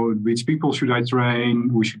 Which people should I train?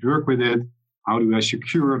 Who should work with it? How do I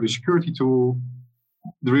secure the security tool?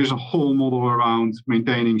 There is a whole model around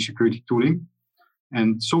maintaining security tooling.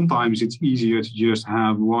 And sometimes it's easier to just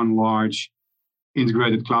have one large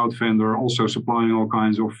integrated cloud vendor also supplying all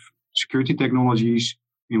kinds of security technologies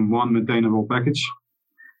in one maintainable package.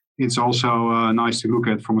 It's also nice to look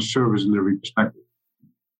at from a service delivery perspective.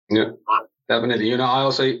 Yeah, definitely. I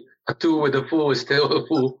also, a tool with a fool is still a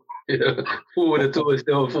fool. Fool with a tool is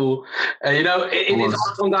still a fool.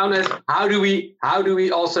 It's come down as how do we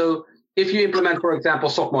also, if you implement, for example,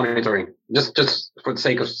 SOC monitoring, just for the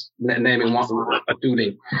sake of naming one a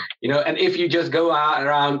tooling, and if you just go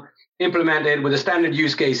around implement it with the standard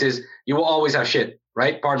use cases, you will always have shit,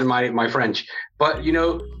 right? Pardon my French. But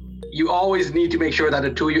you always need to make sure that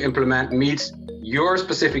the tool you implement meets your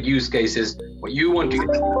specific use cases, what you want to do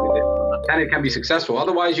with it, then it can be successful.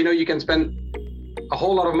 Otherwise, you can spend a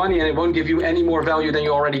whole lot of money and it won't give you any more value than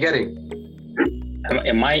you're already getting.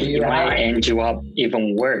 It might end you up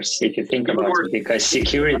even worse if you think about it, because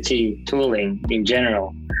security tooling in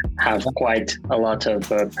general have quite a lot of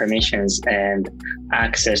permissions and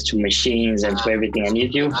access to machines and to everything. And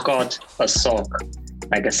if you've got a SOC,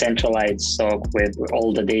 like a centralized SOC with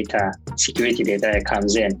all the data, security data that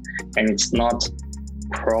comes in, and it's not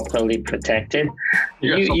properly protected,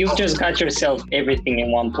 you've just got yourself everything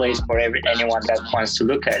in one place for anyone that wants to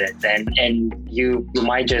look at it, and you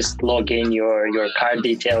might just log in your card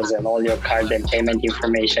details and all your card and payment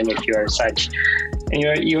information if you are such, and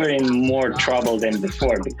you're in more trouble than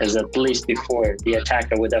before, because at least before the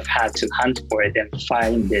attacker would have had to hunt for it and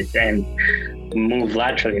find it and move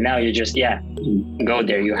laterally. Now you just go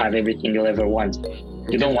there, you have everything you'll ever want.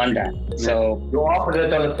 You don't want that. So you offered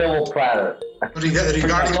it on a silver platter.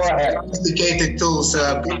 Regarding sophisticated tools,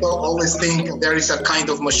 people always think there is a kind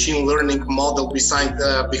of machine learning model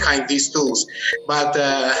behind these tools, but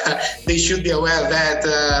they should be aware that,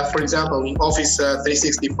 for example, in Office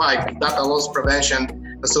 365, data loss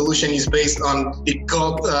prevention, the solution is based on the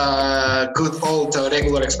good old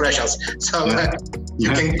regular expressions. So you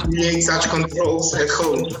can create such controls at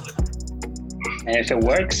home. And if it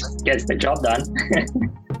works, gets the job done.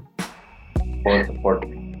 Support.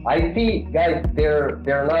 I see, guys, there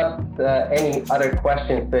are not any other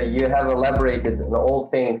questions. You have elaborated on all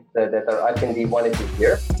things that our attendee wanted to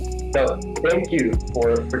hear. So thank you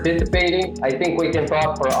for participating. I think we can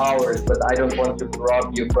talk for hours, but I don't want to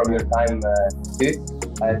rob you from your time, too.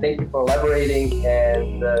 Thank you for elaborating,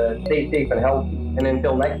 and stay safe and healthy. And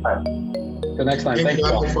until next time. Until next time. Thank you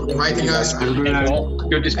all for inviting us.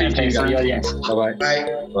 Good to speak to you guys. Bye-bye. Bye.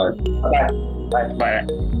 Bye.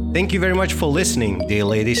 Thank you very much for listening, dear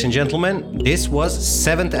ladies and gentlemen. This was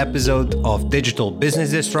 7th episode of Digital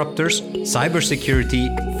Business Disruptors, Cybersecurity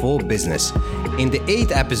for Business. In the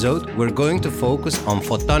 8th episode, we're going to focus on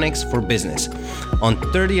photonics for business. On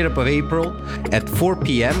 30th of April at 4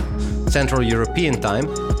 p.m. Central European Time,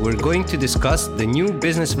 we're going to discuss the new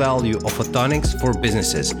business value of photonics for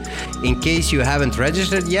businesses. In case you haven't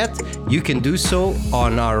registered yet, you can do so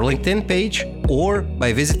on our LinkedIn page or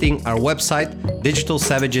by visiting our website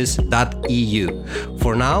digitalsavages.eu.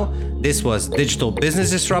 For now, this was Digital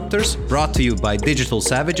Business Disruptors, brought to you by Digital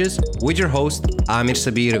Savages with your host Amir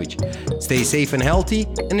Sabirovic. Stay safe and healthy,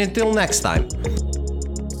 and until next time.